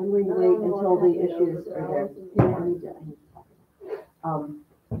 I'm going to wait until the issues are there. Yeah, I need to.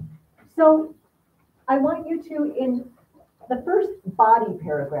 So I want you to, in the first body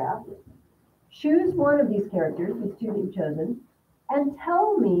paragraph, choose one of these characters, these 2 that you've chosen, and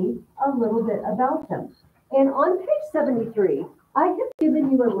tell me a little bit about them. And on page 73, I have given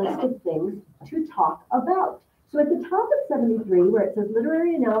you a list of things to talk about. So at the top of 73, where it says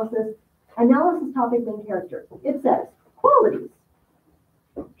literary analysis, topic, and character, it says qualities.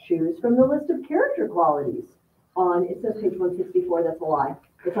 Choose from the list of character qualities. It says page 164, that's a lie.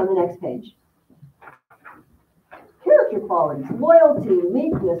 It's on the next page. Character qualities: loyalty,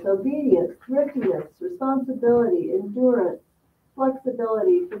 meekness, obedience, thriftiness, responsibility, endurance,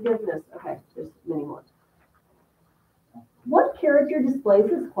 flexibility, forgiveness. Okay, there's many more. What character displays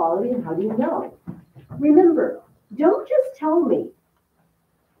this quality and how do you know? Remember, don't just tell me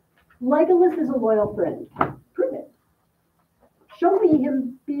Legolas is a loyal friend. Prove it. Show me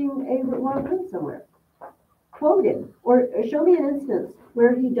him being a loyal friend somewhere. Quote him, or show me an instance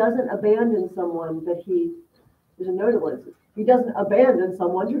where he doesn't abandon someone, but there's a notable instance. He doesn't abandon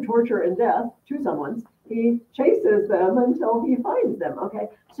someone to torture and death, to someone's. He chases them until he finds them, okay?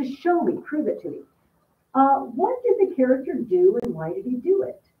 So show me, prove it to me. What did the character do and why did he do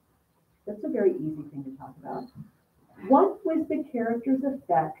it? That's a very easy thing to talk about. What was the character's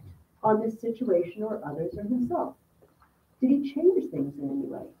effect on the situation or others or himself? Did he change things in any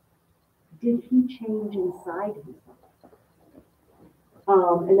way? Did he change inside himself?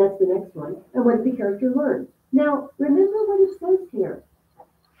 And that's the next one. And what did the character learn? Now, remember what it says here.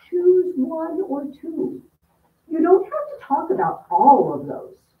 Choose 1 or 2. You don't have to talk about all of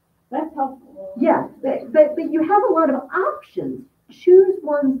those. That's helpful. Yeah, but you have a lot of options. Choose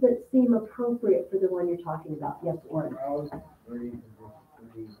ones that seem appropriate for the one you're talking about. Yes, Oren.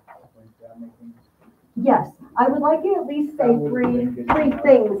 Yes, I would like you to at least say three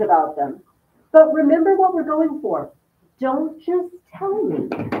things about them. But remember what we're going for. Don't just tell me.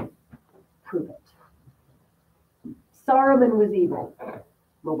 Prove it. Saruman was evil.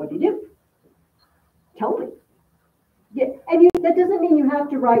 Well, what did he do? Tell me. Yeah, and that doesn't mean you have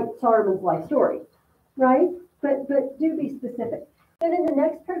to write Saruman's life story, right? But do be specific. Then in the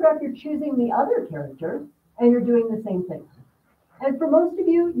next paragraph, you're choosing the other character, and you're doing the same thing. And for most of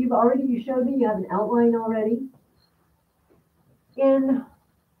you, you showed me you have an outline already. And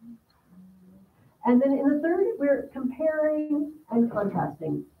then in the third, we're comparing and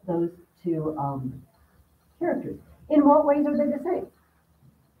contrasting those 2 characters. In what ways are they the same?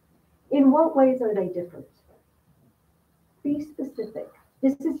 In what ways are they different? Be specific.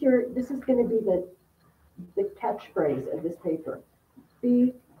 This is going to be the catchphrase of this paper.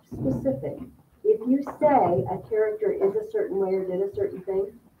 Be specific. If you say a character is a certain way or did a certain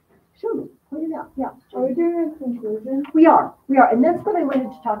thing, show me. Point it out. Yeah. Are we doing a conclusion? We are, and that's what I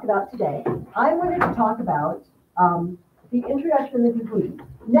wanted to talk about today. I wanted to talk about the introduction and the conclusion.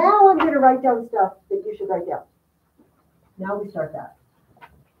 Now I'm going to write down stuff that you should write down. Now we start that.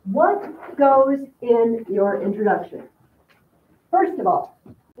 What goes in your introduction? First of all,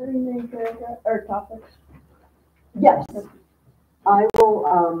 3 main paragraphs or topics. yes, I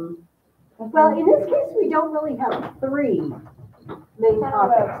will. Well, in this case, we don't really have 3 main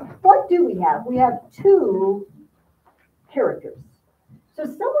topics. What do we have? We have 2 characters. So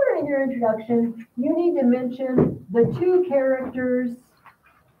somewhere in your introduction, you need to mention the 2 characters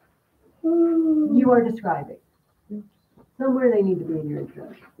you are describing. Somewhere they need to be in your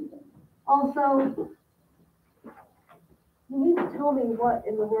introduction. Also, you need to tell me what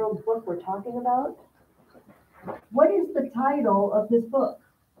in the world book we're talking about. What is the title of this book?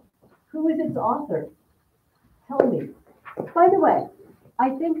 Who is its author? Tell me. By the way, I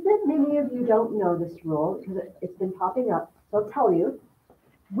think that many of you don't know this rule because it's been popping up. So I'll tell you.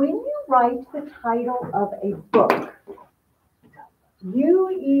 When you write the title of a book, you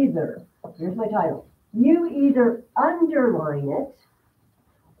either, here's my title, you either underline it,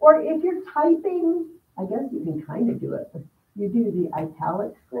 or if you're typing, I guess you can kind of do it, but you do the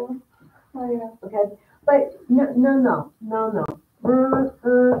italics thing. Oh, yeah. Okay, but no.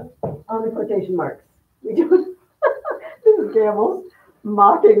 On the quotation marks. We do. Mrs. Gamble's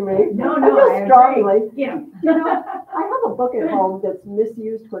mocking me. No, I feel strongly. Yeah. You know, I have a book at home that's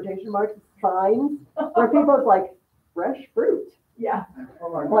misused quotation marks, signs, where people's like, fresh fruit. Yeah.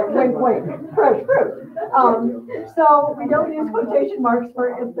 Like, wait, fresh fruit. So we don't use quotation marks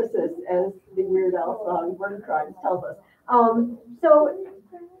for emphasis, as the Weird Al song, Word Crimes tells us. So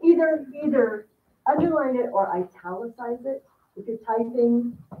either underline it or italicize it. If you're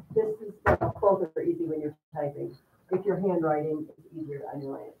typing, both are easy when you're typing. If you're handwriting, it's easier to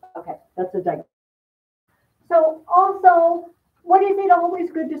underline it. Okay, that's a dig. So also, what is it always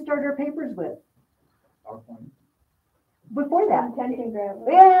good to start our papers with? PowerPoint. Before that, Attention grab.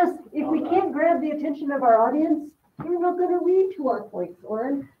 yes, if we can't grab the attention of our audience, we're not going to read to our points,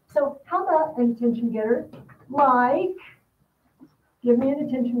 Lauren. So how about an attention getter? Like, give me an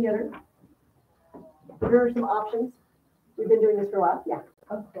attention getter. Here are some options. We've been doing this for a while. Yeah.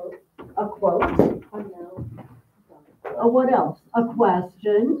 A quote. A quote. A noun. What else? A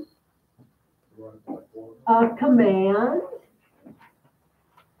question. A command.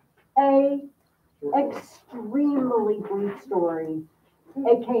 A extremely brief story,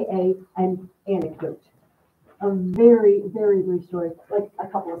 aka an anecdote. A very, very brief story, like a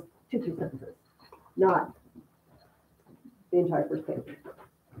couple of two sentences, not the entire first page.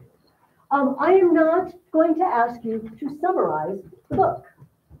 I am not going to ask you to summarize the book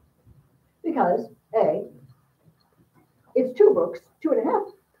because A, it's 2 books,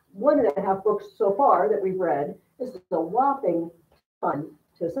 1.5 books so far that we've read. This is a whopping ton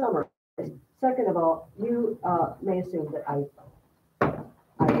to summarize. Second of all, you may assume that I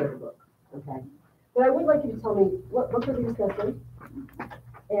read a book, okay? But I would like you to tell me what book are we discussing,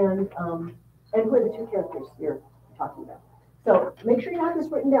 and who are the 2 characters you're talking about. So make sure you have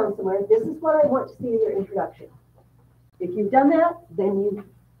this written down somewhere. This is what I want to see in your introduction. If you've done that, then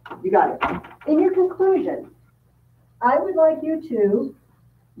you got it. In your conclusion, I would like you to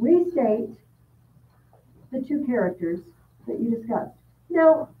restate the 2 characters that you discussed.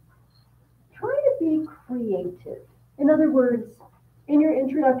 Now, try to be creative. In other words, in your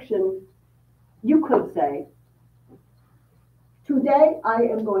introduction, you could say, today I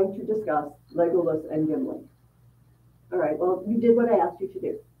am going to discuss Legolas and Gimli. All right, well, you did what I asked you to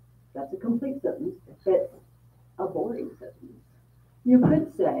do. That's a complete sentence. It's a boring sentence. You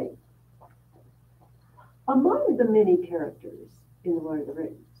could say, among the many characters in The Lord of the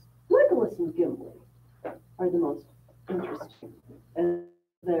Rings, Legolas and Gimli are the most interesting as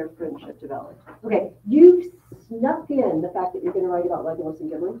their friendship developed. Okay, you've snuck in the fact that you're going to write about Legolas and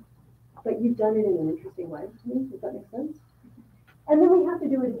Gimli, but you've done it in an interesting way to me. Does that make sense? And then we have to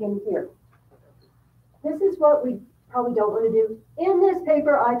do it again here. This is what we probably don't want to do. In this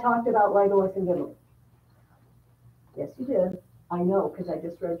paper, I talked about Legolas and Gimli. Yes, you did. I know, because I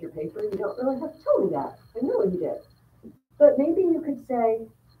just read your paper. You don't really have to tell me that. I know you did. But maybe you could say, as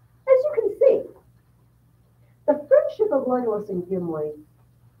you can see, the friendship of Legolas and Gimli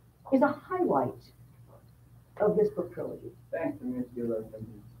is a highlight of this book trilogy. Thanks, I'm going to do those things.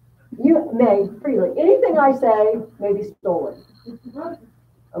 You may freely. Anything I say may be stolen.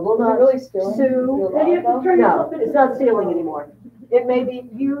 I will not really stealing? sue. And you have to turn No, it's not stealing anymore. It may be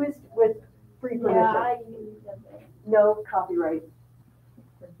used with free permission. Yeah, I use them. No copyright.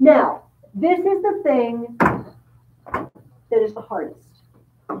 Now, this is the thing that is the hardest.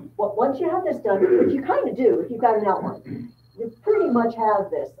 Well, once you have this done, which you kind of do if you've got an outline, you pretty much have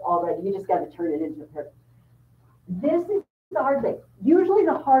this already. You just got to turn it into a paragraph. This is the hard thing. Usually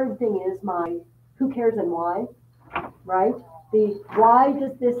the hard thing is my who cares and why, right? The why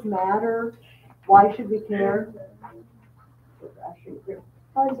does this matter? Why should we care?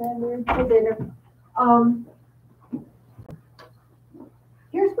 Hi, Xander. Hi, Xander.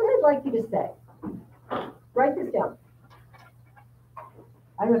 Here's what I'd like you to say. Write this down.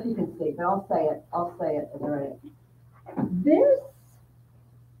 I don't know if you can see, but I'll say it. I'll say it and write it. This,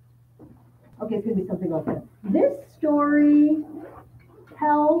 okay, it's going to be something like that. This story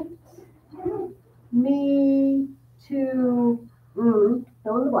helped me to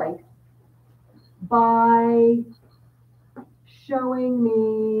fill in the blank by showing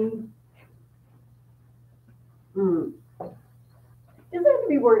me It doesn't have to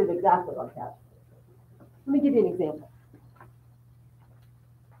be worded exactly like that. Let me give you an example.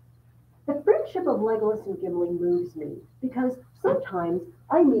 The friendship of Legolas and Gimli moves me because sometimes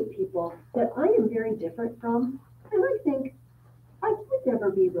I meet people that I am very different from, and I think I would never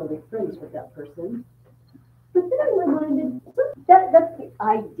be really friends with that person. But then I'm reminded that's the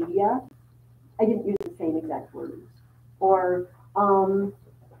idea. I didn't use the same exact words. Or the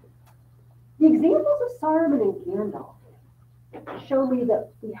examples of Saruman and Gandalf show me that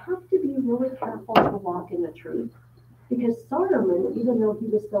we have to be really careful to walk in the truth. Because Saruman, even though he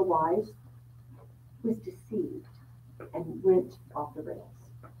was so wise, was deceived and went off the rails.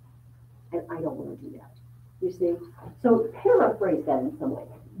 And I don't want to do that. You see? So paraphrase that in some way.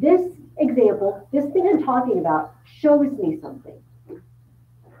 This example, this thing I'm talking about, shows me something.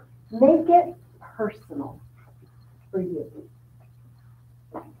 Make it personal for you.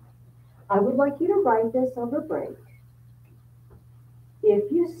 I would like you to write this over break.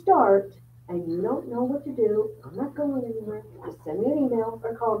 If you start and you don't know what to do, I'm not going anywhere. Just send me an email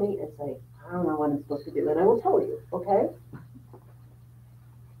or call me and say, I don't know what I'm supposed to do, and I will tell you, okay?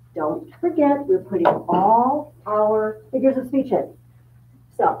 Don't forget, we're putting all our figures of speech in.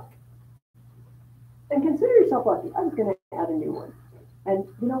 So, and consider yourself lucky. I was going to add a new one. And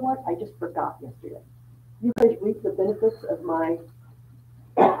you know what? I just forgot yesterday. You guys reap the benefits of my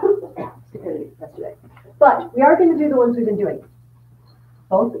stupidity yesterday. But we are going to do the ones we've been doing.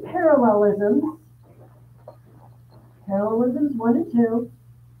 Both parallelisms 1 and 2.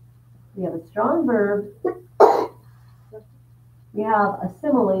 We have a strong verb. We have a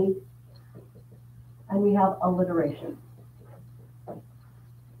simile. And we have alliteration.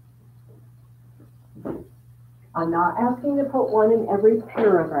 I'm not asking you to put one in every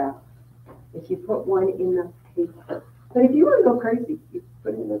paragraph. If you put one in the paper. But if you want to go crazy, you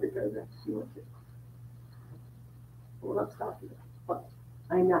put it in every paragraph if you want to. We'll not stop you. But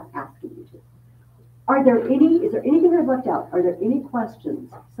I'm not asking you to. Is there anything I've left out? Are there any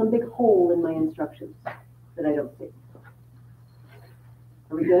questions? Some big hole in my instructions that I don't see?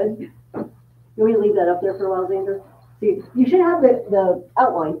 Are we good? You want me to leave that up there for a while, Xander? See, you should have the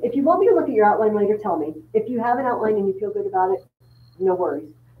outline. If you want me to look at your outline later, tell me. If you have an outline and you feel good about it, no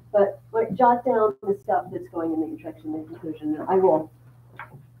worries. But jot down the stuff that's going in the introduction and conclusion. I will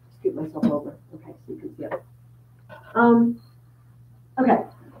scoot myself over. Okay, so you can see it. Okay.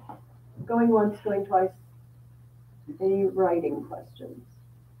 Going once, going twice. Any writing questions?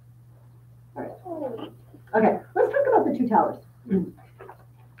 All right. Okay, let's talk about the 2 towers. Can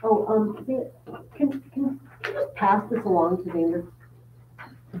you just pass this along to Xander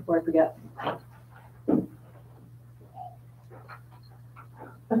before I forget?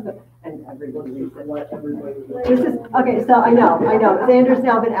 And everyone reads it. What everybody reads. This is okay. So I know. Xander's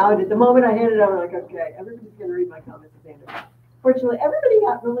now been outed. The moment I handed it over, I'm like, okay, everybody's gonna read my comments to Xander. Fortunately, everybody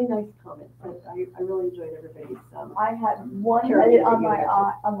got really nice comments. I really enjoyed everybody's. I had one edit on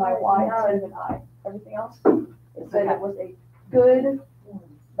my Y and I. Everything else, it said it was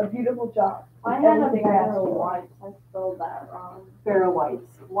a beautiful job. I had a Everything I asked barrel for. white, I spelled that wrong. Pharaoh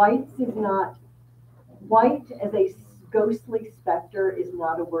Whites. Whites is not, white as a ghostly specter is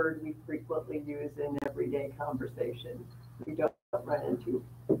not a word we frequently use in everyday conversation. We don't run into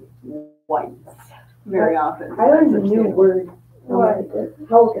whites very often. I learned a new word. What?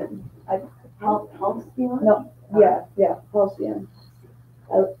 Halcyon. Halcyon? No, yeah, Halcyon.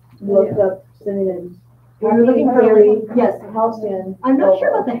 I looked up synonyms. You're looking for Harry? Yes. Halcyon. I'm not sure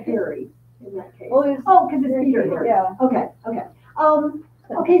about the Harry in that case. Well, because it's Peter Harry. Yeah. Okay.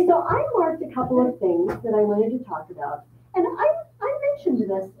 Okay, so I marked a couple of things that I wanted to talk about. And I mentioned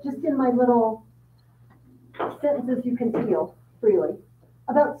this just in my little sentences you can steal freely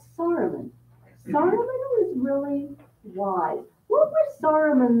about Saruman. Saruman was really wise. What was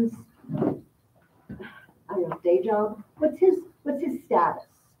Saruman's, I don't know, day job? What's his status?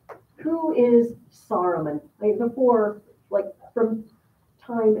 Who is Saruman? Before, from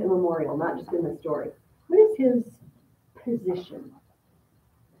time immemorial, not just in the story. What is his position?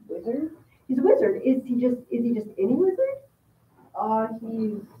 Wizard? He's a wizard. Is he just any wizard?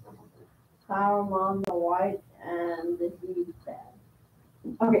 He's Saruman the White, and he's bad.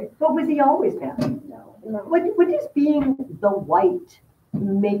 Okay, but was he always bad? No. What does being the white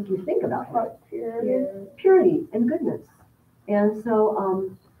make you think about him? Purity and goodness. And so,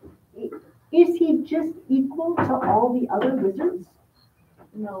 is he just equal to all the other wizards?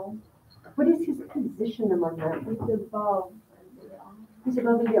 No. What is his position among them? He's above. He's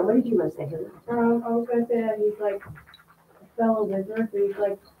above and beyond. What did you want to say, Heather? I was gonna say that he's like a fellow wizard, but he's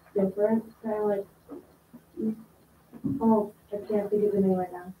like different, kind of like. I can't think of the name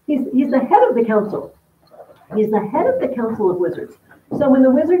right now. He's the head of the council. He's the head of the council of wizards. So when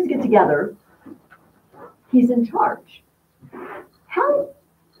the wizards get together, he's in charge. How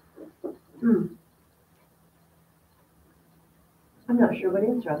I'm not sure what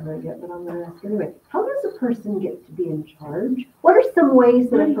answer I'm going to get, but I'm going to ask anyway. How does a person get to be in charge? What are some ways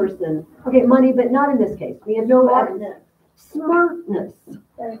that a person, okay, money, but not in this case. We have no smartness.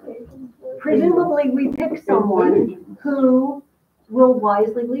 Dedication. Presumably, we pick someone who will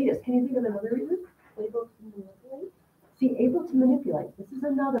wisely lead us. Can you think of another reason? Able to manipulate. See, able to manipulate. This is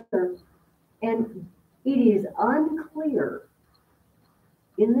another, and it is unclear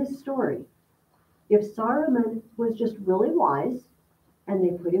in this story if Saruman was just really wise and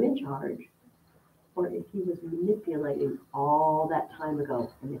they put him in charge, or if he was manipulating all that time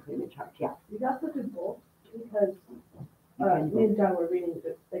ago and they put him in charge. Yeah. You got to do both because me and John were reading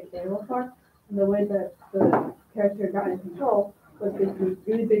the Animal Farm, and the way that the character got in control was they used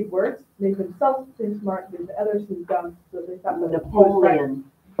really big words, made themselves seem smart, made the others seem dumb, so they thought that Napoleon.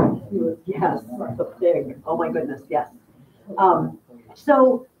 he was Yes, smart. the pig. Oh my goodness, yes.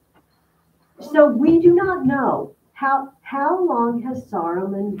 So we do not know how long has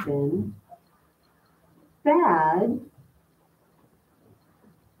Saruman been bad,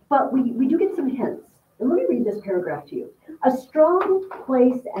 but we do get some hints. And let me read this paragraph to you. A strong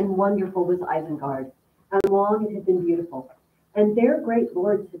place and wonderful was Isengard, and long it had been beautiful. And there great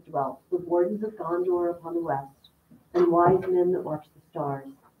lords had dwelt, with wardens of Gondor upon the west, and wise men that watched the stars.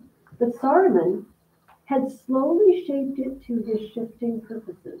 But Saruman had slowly shaped it to his shifting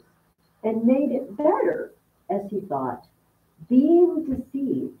purposes, and made it better, as he thought, being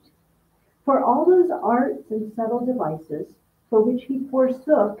deceived. For all those arts and subtle devices, for which he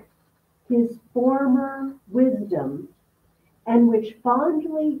forsook his former wisdom, and which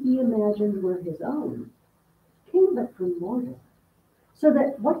fondly he imagined were his own, came but from Mordor. So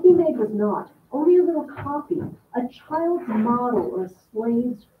that what he made was not only a little copy, a child's model or a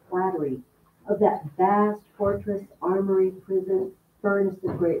slave's flattery of that vast fortress, armory, prison, furnace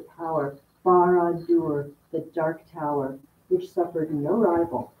of great power, Barad-dûr, the dark tower, which suffered no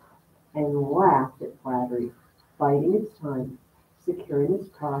rival, and laughed at flattery, biding its time, secure in its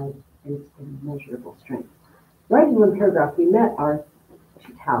pride and its immeasurable strength. Right in one paragraph, we met our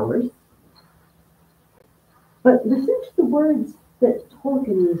two towers, but listen to the words that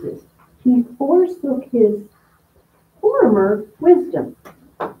Tolkien uses. He forsook his former wisdom.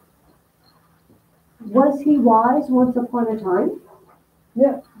 Was he wise once upon a time?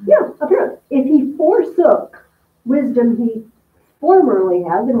 Yeah. Yeah, apparently. If he forsook wisdom he formerly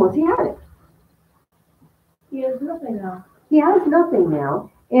had, then once he had it. He has nothing now. He has nothing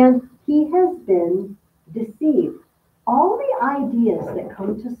now, and he has been deceived. All the ideas that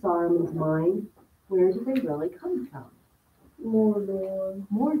come to Saruman's mind, where do they really come from? Mordor.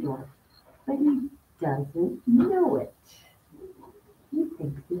 Mordor. But he doesn't know it. He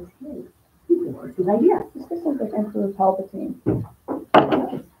thinks it's his. He thinks it's his idea. This just sounds like Emperor Palpatine.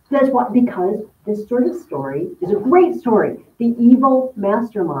 That's what, because this sort of story is a great story. The evil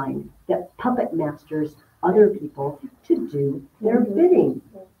mastermind that puppet masters other people to do their bidding.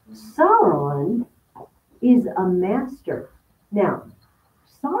 Sauron is a master. Now,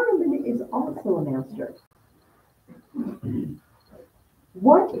 Saruman is also a master.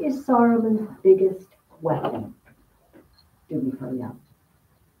 What is Saruman's biggest weapon? Do we find out?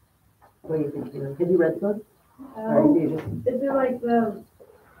 What do you think, Kayla? Have you read the book? Or do you just... Is it like the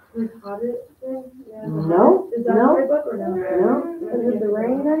Hobbit thing? Yeah. No, Is that no, the right book or no? no. Is it the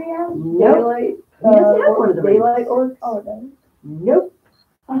ring that he has? Nope. Daylight. He doesn't have one of the rings. Daylight orc. Oh, it does. Nope.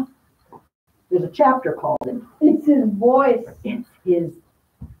 There's a chapter called it. It's his voice. It's his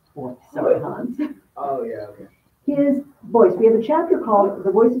voice. Sorry, Hans. Oh, yeah, okay. His voice. We have a chapter called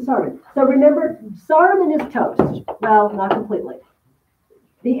The Voice of Saruman. So remember, Saruman is toast. Well, not completely.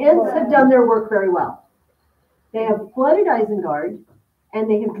 The Ents have done their work very well. They have flooded Isengard, and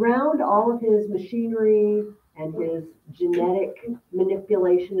they have drowned all of his machinery and his genetic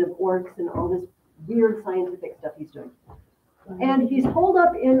manipulation of orcs and all this weird scientific stuff he's doing. And he's holed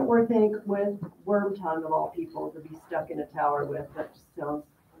up in Orthanc with Wormtongue, of all people, to be stuck in a tower with. That just sounds...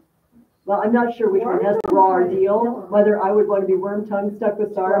 Well, I'm not sure which one has the raw ordeal, whether I would want to be Wormtongue stuck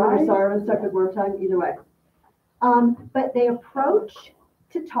with Saruman or Saruman stuck with Wormtongue, either way. But they approach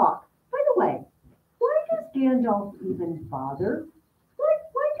to talk. By the way, why does Gandalf even bother?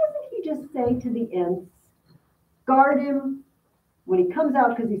 Why doesn't he just say to the Ents, guard him, when he comes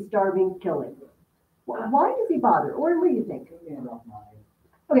out because he's starving, kill him? Why does he bother? Or what do you think?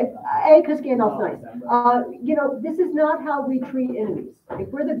 Okay, because Gandalf's nice. This is not how we treat enemies. If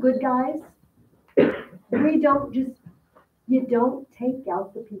we're the good guys, you don't take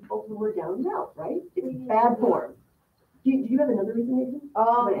out the people who are down and out, right? It's bad form. Do you have another reason, Nathan?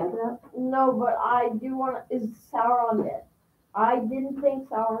 Want to add to that? No, but I do want to. Is Sauron dead? I didn't think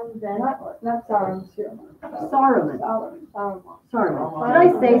Sauron then. Not Sauron, Saruman. Saruman. Saruman. Did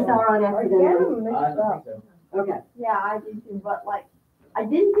I say Sauron I get accidentally? him mixed I don't up. think so. Okay. Yeah, I did too, but like, I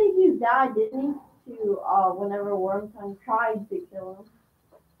didn't think he died, didn't he? To whenever Wormtongue tried to kill him.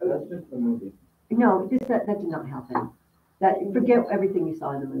 That's just the movie. No, that did not happen. Forget everything you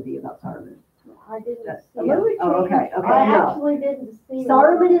saw in the movie about Saruman. I didn't. That's- The yeah. movie Oh, okay, changed. okay, I no. actually didn't see.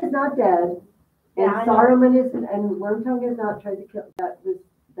 Saruman is not dead, and Yeah, I know. Saruman is, and Wormtongue is not tried to kill.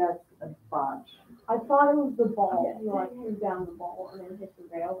 That's a botch. I thought it was the ball. He like threw down the ball and then hit the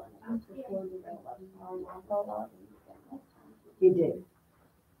rail and it just flew the rail up and Saruman fell out. He did.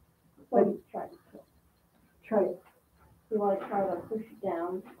 So he tried to kill. Try. He like tried to push it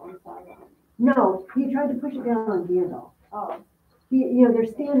down on Sauron. No, he tried to push it down on Gandalf. Oh. They're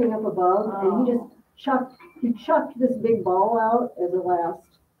standing up above, and he chucked this big ball out as a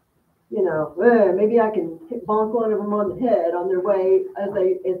last, maybe I can bonk one of them on the head on their way as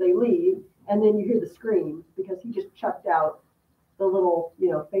they leave, and then you hear the scream because he just chucked out the little,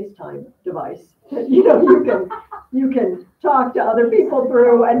 FaceTime device that, you can talk to other people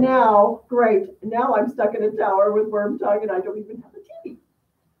through, and now I'm stuck in a tower with Wormtongue, and I don't even have a TV.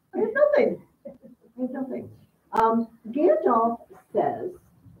 I have nothing. Gandalf says,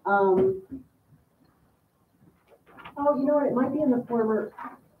 you know what, it might be in the former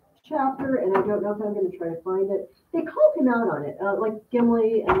chapter, and I don't know if I'm going to try to find it. They called him out on it, like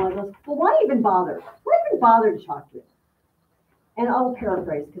Gimli and Legolas. Well, why even bother? Why even bother to talk to him? And I'll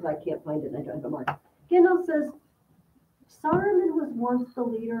paraphrase because I can't find it and I don't have a mark. Gandalf says, Saruman was once the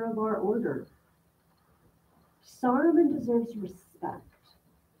leader of our order. Saruman deserves respect.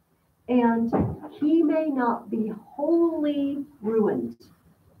 And he may not be wholly ruined.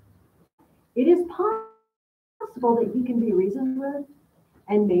 It is possible that he can be reasoned with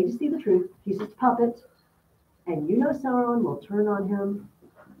and made to see the truth. He's just a puppet. And Sauron will turn on him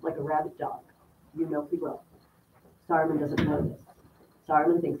like a rabid dog. He will. Saruman doesn't know this.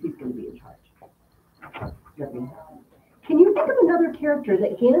 Saruman thinks he's going to be in charge. Can you think of another character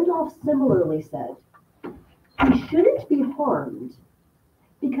that Gandalf similarly said, he shouldn't be harmed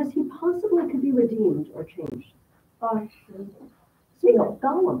because he possibly could be redeemed or changed? Smeagol,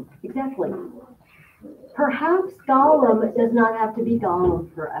 Gollum, exactly. Perhaps Gollum does not have to be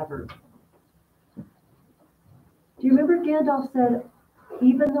Gollum forever. Do you remember Gandalf said,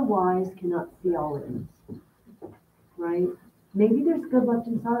 even the wise cannot see all ends, right? Maybe there's good left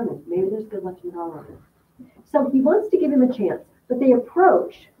in Saruman. Maybe there's good left in Gollum. So he wants to give him a chance, but they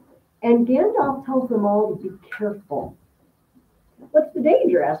approach, and Gandalf tells them all to be careful. What's the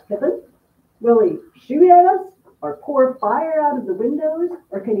danger? Asked Pippin. Will he shoot at us, or pour fire out of the windows,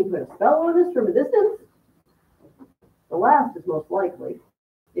 or can he put a spell on us from a distance? The last is most likely,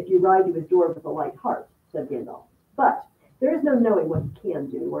 if you ride to his door with a light heart, said Gandalf. But there is no knowing what he can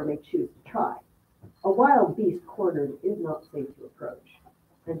do or may choose to try. A wild beast cornered is not safe to approach.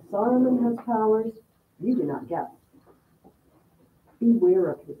 And Saruman has powers you do not guess. Beware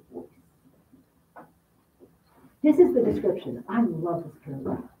of his voice. This is the description. I love this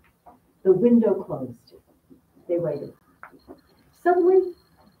paragraph. The window closed. They waited. Suddenly,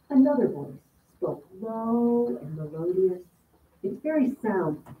 another voice spoke low and melodious. Its very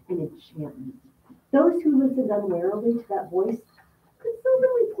sound an enchantment. Those who listened unwarily to that voice could seldom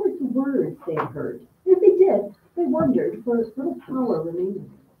report the words they had heard. And if they did, they wondered, for little power remained in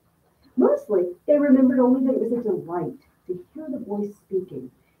them. Mostly, they remembered only that it was a delight to hear the voice speaking,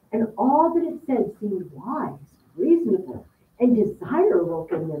 and all that it said seemed wise, reasonable, and desire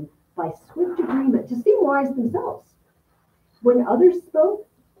woke in them by swift agreement to seem wise themselves. When others spoke,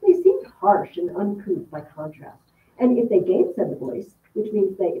 they seemed harsh and uncouth by contrast, and if they gainsaid the voice, which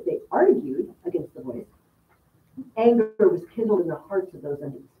means if they argued against the voice, anger was kindled in the hearts of those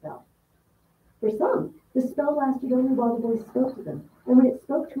under the spell. For some, the spell lasted only while the voice spoke to them, and when it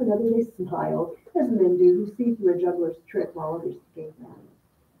spoke to another, they smiled, as men do who see through a juggler's trick while others gaze at him.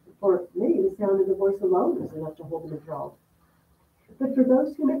 For many, the sound of the voice alone was enough to hold them enthralled. But for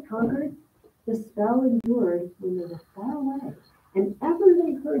those whom it conquered, the spell endured when they were far away, and ever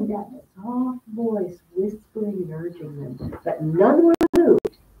they heard that soft voice whispering and urging them. But none were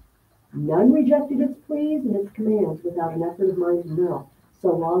moved. None rejected its pleas and its commands without an effort of mind and will,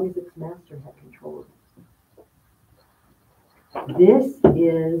 so long as its master had control of it. This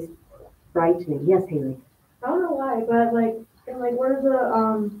is frightening. Yes, Haley. I don't know why, but where's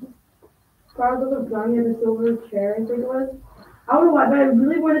the Scarlet of Narnia, the silver chair, I think it was. I don't know why, but I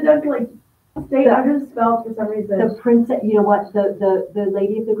really wanted them to stay under the spell for some reason. The princess, you know what? The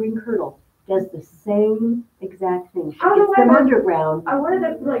lady of the green kirtle does the same exact thing. She gets them underground. I wanted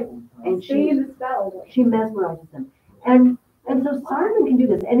them to and stay in the spell. She mesmerizes them. And And so Saruman can do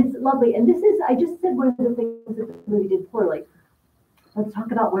this, and it's lovely. And this is, I just said one of the things that the movie did poorly. Let's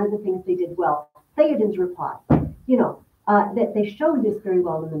talk about one of the things they did well. Theoden's reply. That they showed this very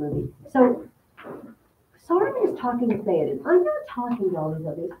well in the movie. So Saruman is talking to Theoden. I'm not talking to all these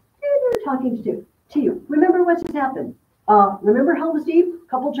others. They're talking to you. Remember what just happened? Remember Helm's Deep a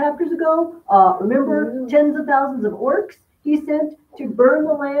couple chapters ago? Remember tens of thousands of orcs he sent to burn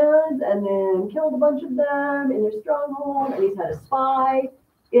the lands and then killed a bunch of them in their stronghold, and he's had a spy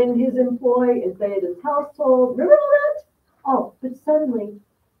in his employ in Theoden's household. Remember all that? Oh, but suddenly,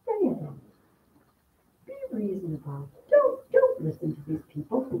 Theoden, be reasonable. Don't listen to these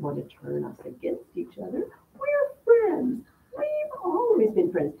people who want to turn us against each other. We're friends. We've always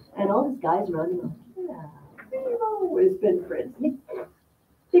been friends. And all these guys around him, yeah, we've always been friends.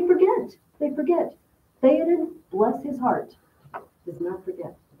 They forget. Theoden, bless his heart, does not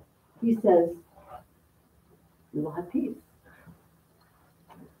forget. He says, we will have peace.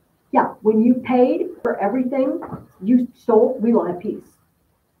 Yeah, when you paid for everything you stole, we will have peace.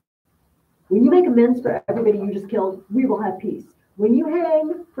 When you make amends for everybody you just killed, we will have peace. When you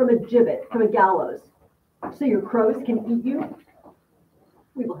hang from a gibbet, from a gallows, so your crows can eat you,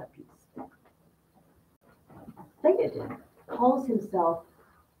 we will have peace. Theoden calls himself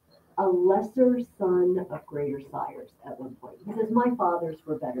a lesser son of greater sires at one point. He says, my fathers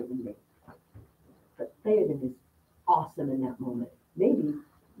were better than me. But Theoden is awesome in that moment. Maybe,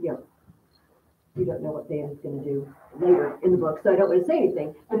 you don't know what Theoden's going to do later in the book, so I don't want to say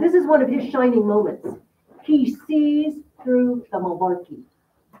anything. But this is one of his shining moments. He sees through the malarkey.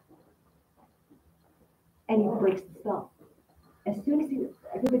 And he breaks the spell. As soon as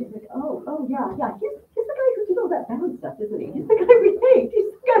everybody's like, oh, yeah, he's the guy who did all that bad stuff, isn't he? He's the guy we hate.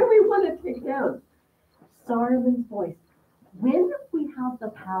 He's the guy we want to take down. Saruman's voice. When we have the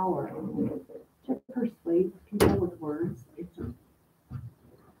power to persuade people with words, it's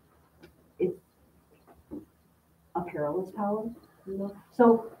a perilous power.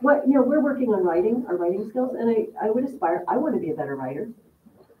 So we're working on our writing skills, and I would aspire. I want to be a better writer.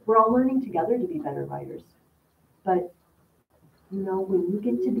 We're all learning together to be better writers. But when you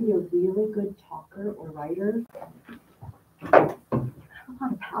get to be a really good talker or writer, you have a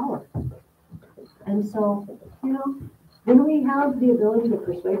lot of power. And so, when we have the ability to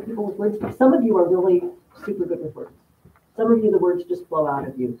persuade people with words, some of you are really super good with words. Some of you, the words just flow out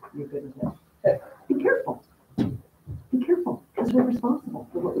of you. You're good with it. Be careful. Be careful, because we're responsible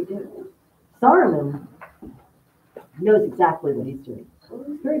for what we do. Saruman knows exactly what he's doing.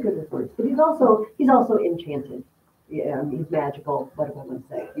 He's very good with words, but he's also enchanted. Yeah, he's magical. What do I want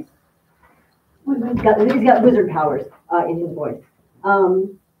to say? He's got wizard powers in his voice.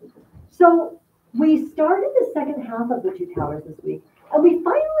 So we started the second half of the Two Towers this week, and we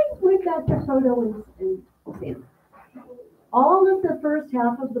finally went back to Frodo and Sam. All of the first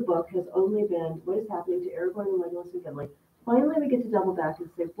half of the book has only been what is happening to Aragorn and Legolas and Gimli. Finally, we get to double back and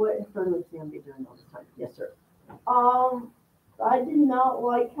say, what have Frodo and Sam been doing all this time? Yes, sir. I did not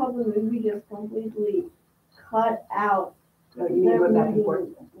like how the movie just completely cut out. Oh, you mean went back and forth?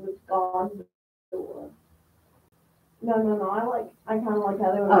 With Gondor. No. I kind of like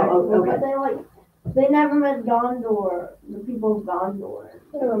how they were. Okay. But they never met Gondor. The people of Gondor.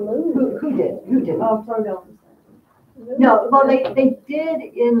 Who did? Oh, Frodo. No, well, they did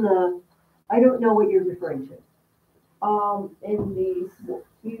in the. I don't know what you're referring to. In the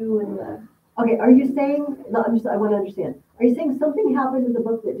you and the. Okay, are you saying? No, I want to understand. Are you saying something happened in the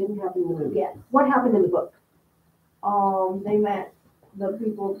book that didn't happen in the movie? Yes. What happened in the book? They met the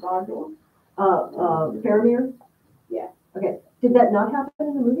people of Gondor. Faramir? Yeah. Okay. Did that not happen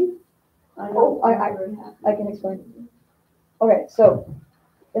in the movie? I can explain. Okay, so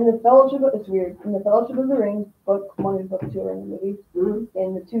in the Fellowship, it's weird. In the Fellowship of the Ring, book 1 and book 2 are in the movie. Mm-hmm.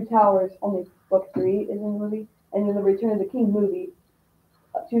 In the Two Towers, only book 3 is in the movie. And in the Return of the King movie,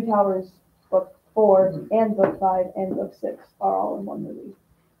 Two Towers, book 4 and book 5 and book 6 are all in one movie.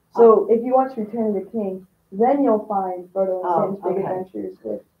 So if you watch Return of the King, then you'll find Frodo and Sam's big adventures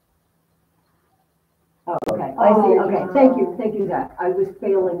with. Oh, okay. I see. Okay. Thank you, Zach. I was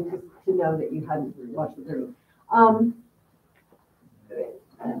failing to know that you hadn't watched the movie.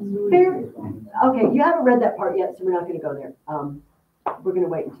 Okay, you haven't read that part yet, so we're not going to go there. We're going to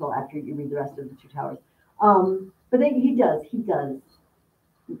wait until after you read the rest of the Two Towers. But then he does meet them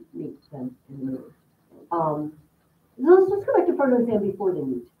in the movie. Let's go back to Frodo and Sam before they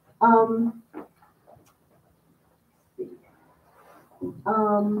meet. I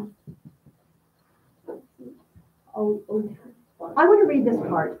want to read this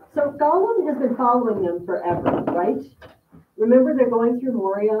part. So Gollum has been following them forever, right? Remember, they're going through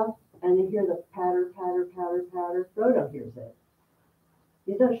Moria, and they hear the patter, patter, patter, patter. Frodo hears it.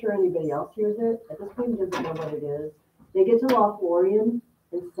 He's not sure anybody else hears it. At this point, he doesn't know what it is. They get to Lothlorien,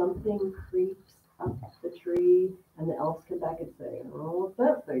 and something creeps up the tree, and the elves come back and say, I don't know what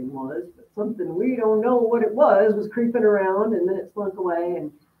that thing was, but something we don't know what it was creeping around, and then it slunk away,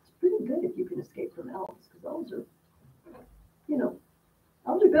 and it's pretty good if you can escape from elves, because elves are, you know,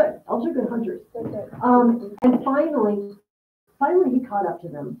 elves are good. Elves are good hunters. And finally he caught up to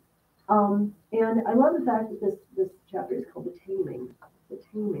them. And I love the fact that this chapter is called The Taming of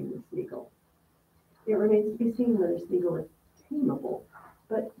Smeagol. It remains to be seen whether Smeagol is tameable,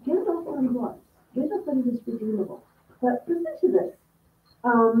 but Gandalf already was. Gandalf thought he was redeemable. But listen to this.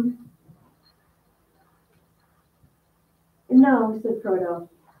 No, said Frodo,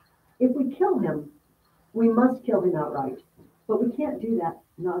 if we kill him, we must kill him outright. But we can't do that,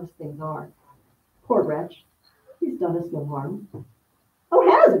 not as things are. Poor wretch, he's done us no harm. Oh,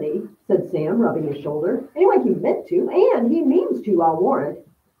 hasn't he? Said Sam, rubbing his shoulder. Anyway, he meant to, and he means to, I'll warrant.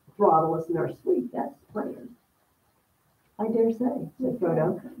 Throttle us in our sleep, that's the plan. I dare say, said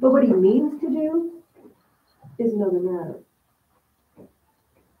Frodo. But what he means to do is another matter.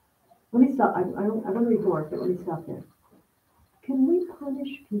 Let me stop. I want to read more, but let me stop there. Can we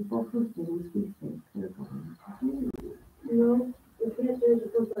punish people for things we think they're going to do? No, we can't do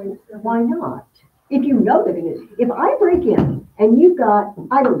it for things. Why not? If you know they're going to, if I break in and you've got,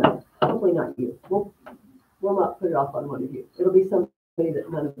 I don't know, hopefully not you. We'll not put it off on one of you. It'll be somebody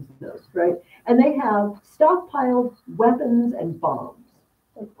that none of us knows, right? And they have stockpiled weapons and bombs.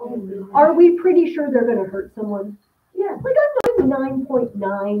 Are we pretty sure they're going to hurt someone? Yeah, like I'm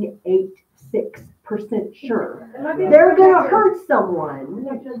 99.986% sure they're going to hurt someone,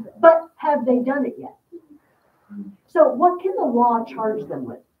 but have they done it yet? So what can the law charge them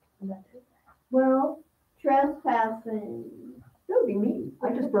with? Well, Trespassing. that would be me.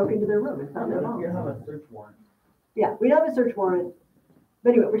 I just broke into their room and found their You bombs. have a search warrant. Yeah, we don't have a search warrant.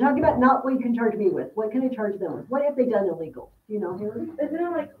 But anyway, we're talking about not what you can charge me with. What can I charge them with? What have they done illegal? Do you know, Haley? Isn't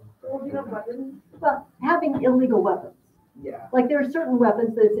it like holding up weapons? Well, having illegal weapons. Yeah. Like there are certain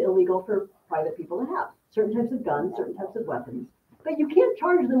weapons that it's illegal for private people to have. Certain types of guns, certain types of weapons. But you can't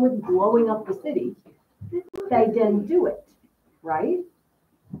charge them with blowing up the city. They didn't do it, right?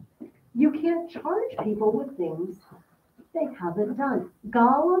 You can't charge people with things they haven't done.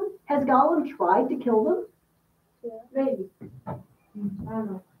 Has Gollum tried to kill them? Yeah. Maybe. I don't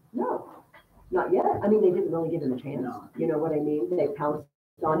know. No, not yet. I mean, they didn't really give him a chance. No. You know what I mean? They pounced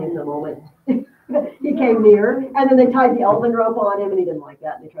on him the moment he came near, and then they tied the elven rope on him, and he didn't like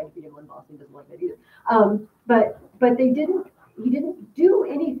that. And they tried to feed him one boss, and he doesn't like that either. But they didn't. He didn't do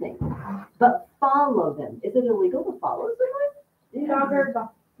anything but follow them. Is it illegal to follow someone? Stalker.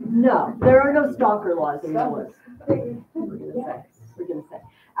 No, there are no stalker laws in the woods. We're gonna say.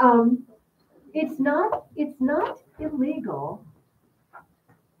 It's not illegal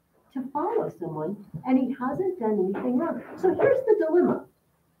to follow someone, and he hasn't done anything wrong. So here's the dilemma.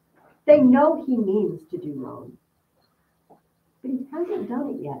 They know he means to do wrong, but he hasn't done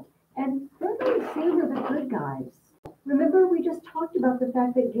it yet. And Frodo and Sam are the good guys. Remember, we just talked about the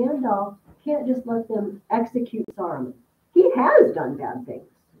fact that Gandalf can't just let them execute Saruman. He has done bad things.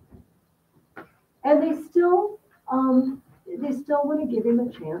 And they still want to give him a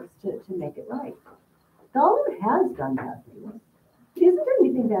chance to make it right. Gollum has done bad things. He hasn't done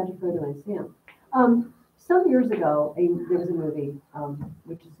anything bad to Frodo and Sam. Some years ago, there was a movie,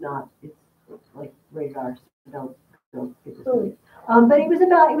 which is not, it's like rated R, so don't get this movie. But it was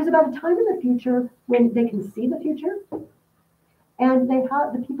about a time in the future when they can see the future, and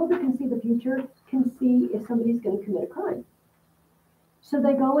the people that can see the future can see if somebody's going to commit a crime. So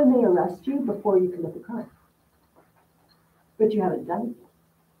they go and they arrest you before you commit the crime, but you haven't done it.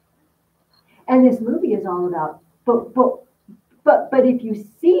 And this movie is all about, but if you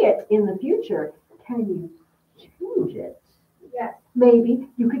see it in the future, can you change it? Yes. Maybe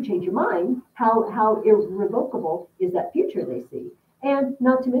you could change your mind. How irrevocable is that future they see? And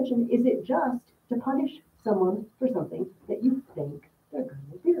not to mention, is it just to punish someone for something that you think they're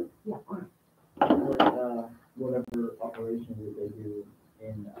going to do? Yeah. Whatever operation that they do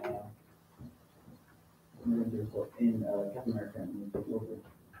in Captain America and Winter Soldier.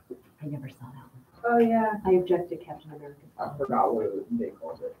 I never saw that one. Oh yeah. I object to Captain America. I forgot what they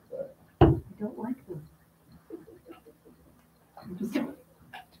called it, but I don't like them. I just don't.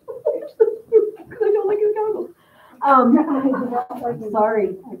 I don't like his goggles.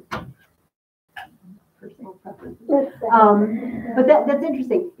 Sorry. Personal preference. But that's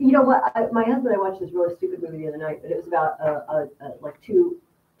interesting. You know what? My husband and I watched this really stupid movie the other night, but it was about like two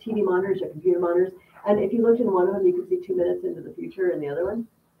TV monitors or computer monitors. And if you looked in one of them, you could see 2 minutes into the future, and the other one,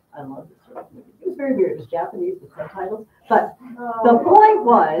 I love this sort of movie. It was very weird. It was Japanese with subtitles. But the point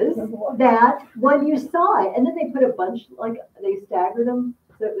was that when you saw it, and then they put a bunch, like they staggered them,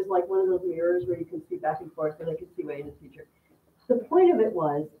 so it was like one of those mirrors where you can see back and forth, so they could see way in the future. The point of it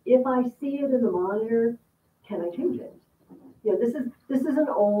was, if I see it in the monitor, can I change it? You know, this is an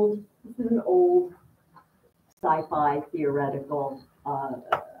old sci-fi theoretical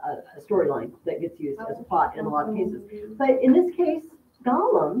storyline that gets used as a plot in a lot of cases. But in this case,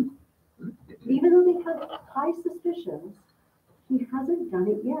 Gollum, even though they have high suspicions, he hasn't done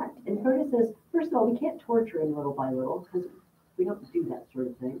it yet. And Frodo says, first of all, we can't torture him little by little because we don't do that sort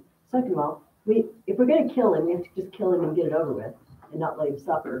of thing. Second of all, if we're going to kill him, we have to just kill him and get it over with and not let him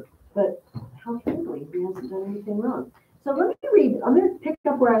suffer. But how can we? He hasn't done anything wrong. So let me read. I'm going to pick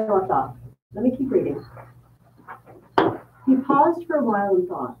up where I left off. Let me keep reading. He paused for a while and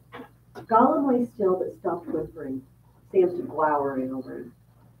thought. Gollum lay still but stopped whimpering. Sam stood glowering over him.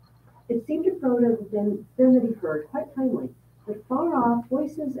 It seemed to Frodo then that he heard, quite plainly, that far off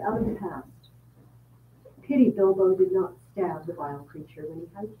voices out of the past. Pity Bilbo did not stab the vile creature when he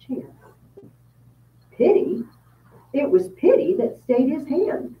had the chance. Pity? It was pity that stayed his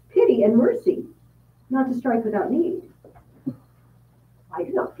hand. Pity and mercy, not to strike without need. I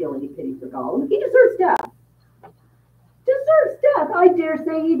do not feel any pity for Gollum. He deserves death. Deserves death? I dare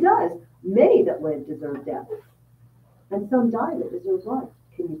say he does. Many that live deserve death. And some die that deserve life.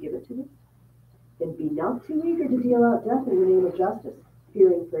 Can you give it to me? Then be not too eager to deal out death in the name of justice,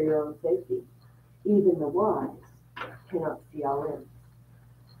 fearing for your own safety. Even the wise cannot see all in.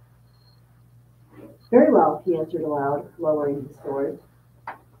 Very well, he answered aloud, lowering his sword.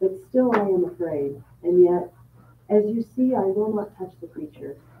 But still I am afraid, and yet, as you see, I will not touch the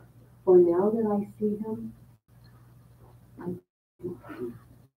creature, for now that I see him, I do believe.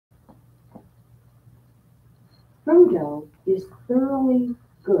 Frodo is thoroughly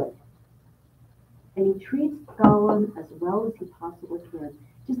good, and he treats Gollum as well as he possibly can.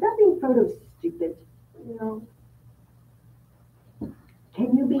 Does that mean Frodo's stupid? No.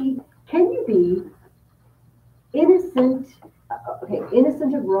 Can you be innocent?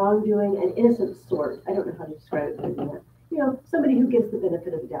 Innocent of wrongdoing and innocent sort. I don't know how to describe it other than that. You know, somebody who gives the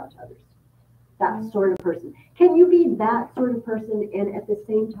benefit of the doubt to others. That sort of person. Can you be that sort of person and at the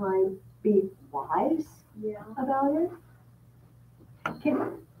same time be wise about it?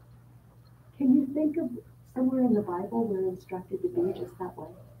 Can you think of somewhere in the Bible we're instructed to be just that way?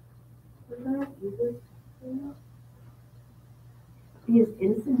 Be as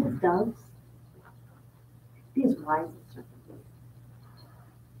innocent as doves. Be as wise as serpents.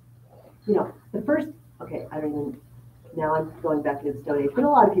 You know, the first, now I'm going back into the Stone Age, but a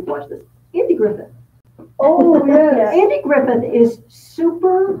lot of people watch this. Andy Griffith. Oh, yes. Andy Griffith is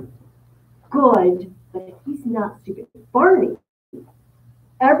super good, but he's not stupid. Barney.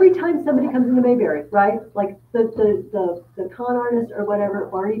 Every time somebody comes into Mayberry, right? Like the con artist or whatever,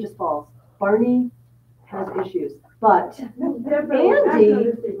 Barney just falls. Barney has issues. But Andy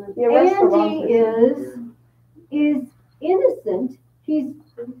is innocent. He's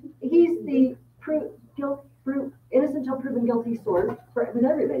the innocent till proven guilty sort with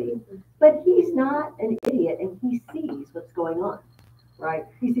everybody. But he's not an idiot, and he sees what's going on, right?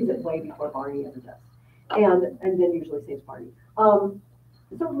 He sees it way before Barney ever does, and then usually saves Barney. So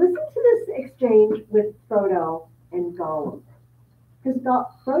listen to this exchange with Frodo and Gollum, because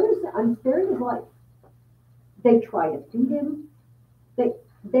Frodo said, "I'm sparing his life." They try to feed him.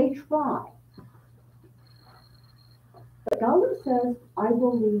 They try. But Gollum says, I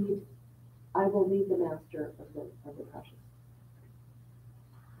will lead the master of the precious.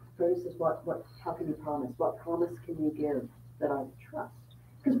 Frodo says, how can you promise? What promise can you give that I will trust?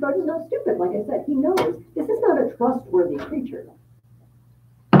 Because Frodo's not stupid, like I said. He knows this is not a trustworthy creature.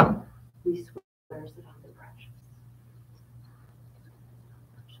 He swears that I'm the precious.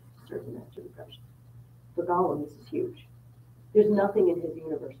 Serve the master of the precious. For Gollum, this is huge. There's nothing in his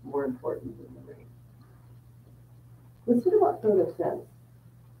universe more important than the ring. Listen to what Frodo says.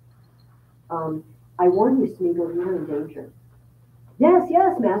 I warn you, Smeagol, you are in danger. Yes,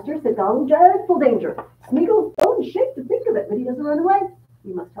 master, said Gollum, dreadful danger. Smeagol's bone shake to think of it, but he doesn't run away.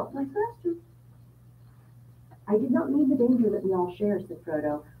 You must help my master. I did not mean the danger that we all share, said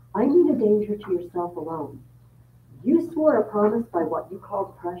Frodo. I mean a danger to yourself alone. You swore a promise by what you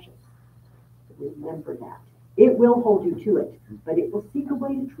called precious. Remember that. It will hold you to it, but it will seek a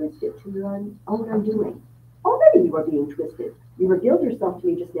way to twist it to your own undoing. Already you are being twisted. You revealed yourself to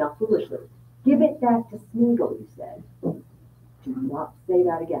me just now foolishly. Give it back to Smeagol, you said. Do not say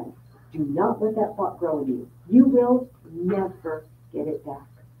that again. Do not let that thought grow in you. You will never get it back.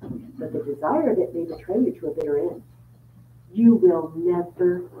 But the desire of it may betray you to a bitter end. You will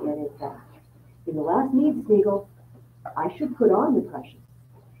never get it back. In the last need, Smeagol, I should put on the precious.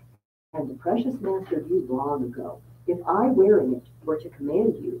 And the precious mastered you long ago. If I wearing it were to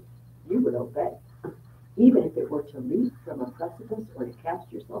command you, you would obey. Even if it were to leap from a precipice or to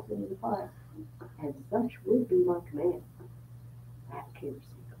cast yourself into the fire. And such would be my command. That came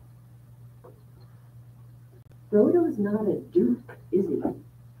Smeagol. Frodo's not a dupe, is he?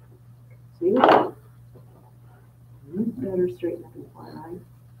 Smeagol, you better straighten up and fly right,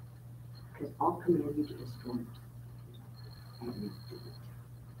 because I'll command you to destroy it. And you do it.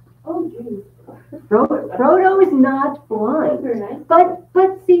 Oh, geez. Frodo is not blind. Very nice. But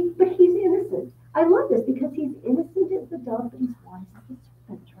he's innocent. I love this because he's innocent as the dove, but he's wise as the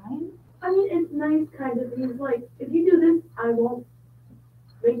serpent, right? I mean, it's nice, kind of. He's like, if you do this, I won't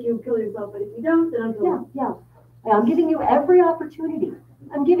make you kill yourself. But if you don't, then I'll kill you. Yeah. I'm giving you every opportunity.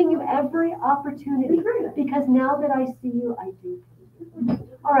 I'm giving you every opportunity It's very nice. because now that I see you, I do.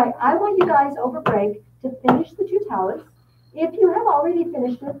 All right, I want you guys over break to finish the 2 towers. If you have already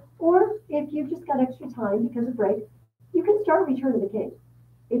finished it, or if you've just got extra time because of break, you can start Return of the King.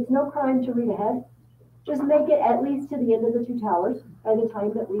 It's no crime to read ahead. Just make it at least to the end of the 2 towers by the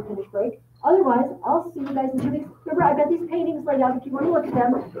time that we finish break. Otherwise, I'll see you guys in 2 weeks. Remember, I've got these paintings laid out if you want to look at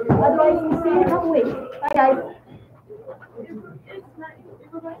them. Otherwise, we'll see you in a couple weeks. Bye, guys. It's nice.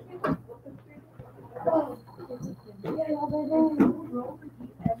 It was like,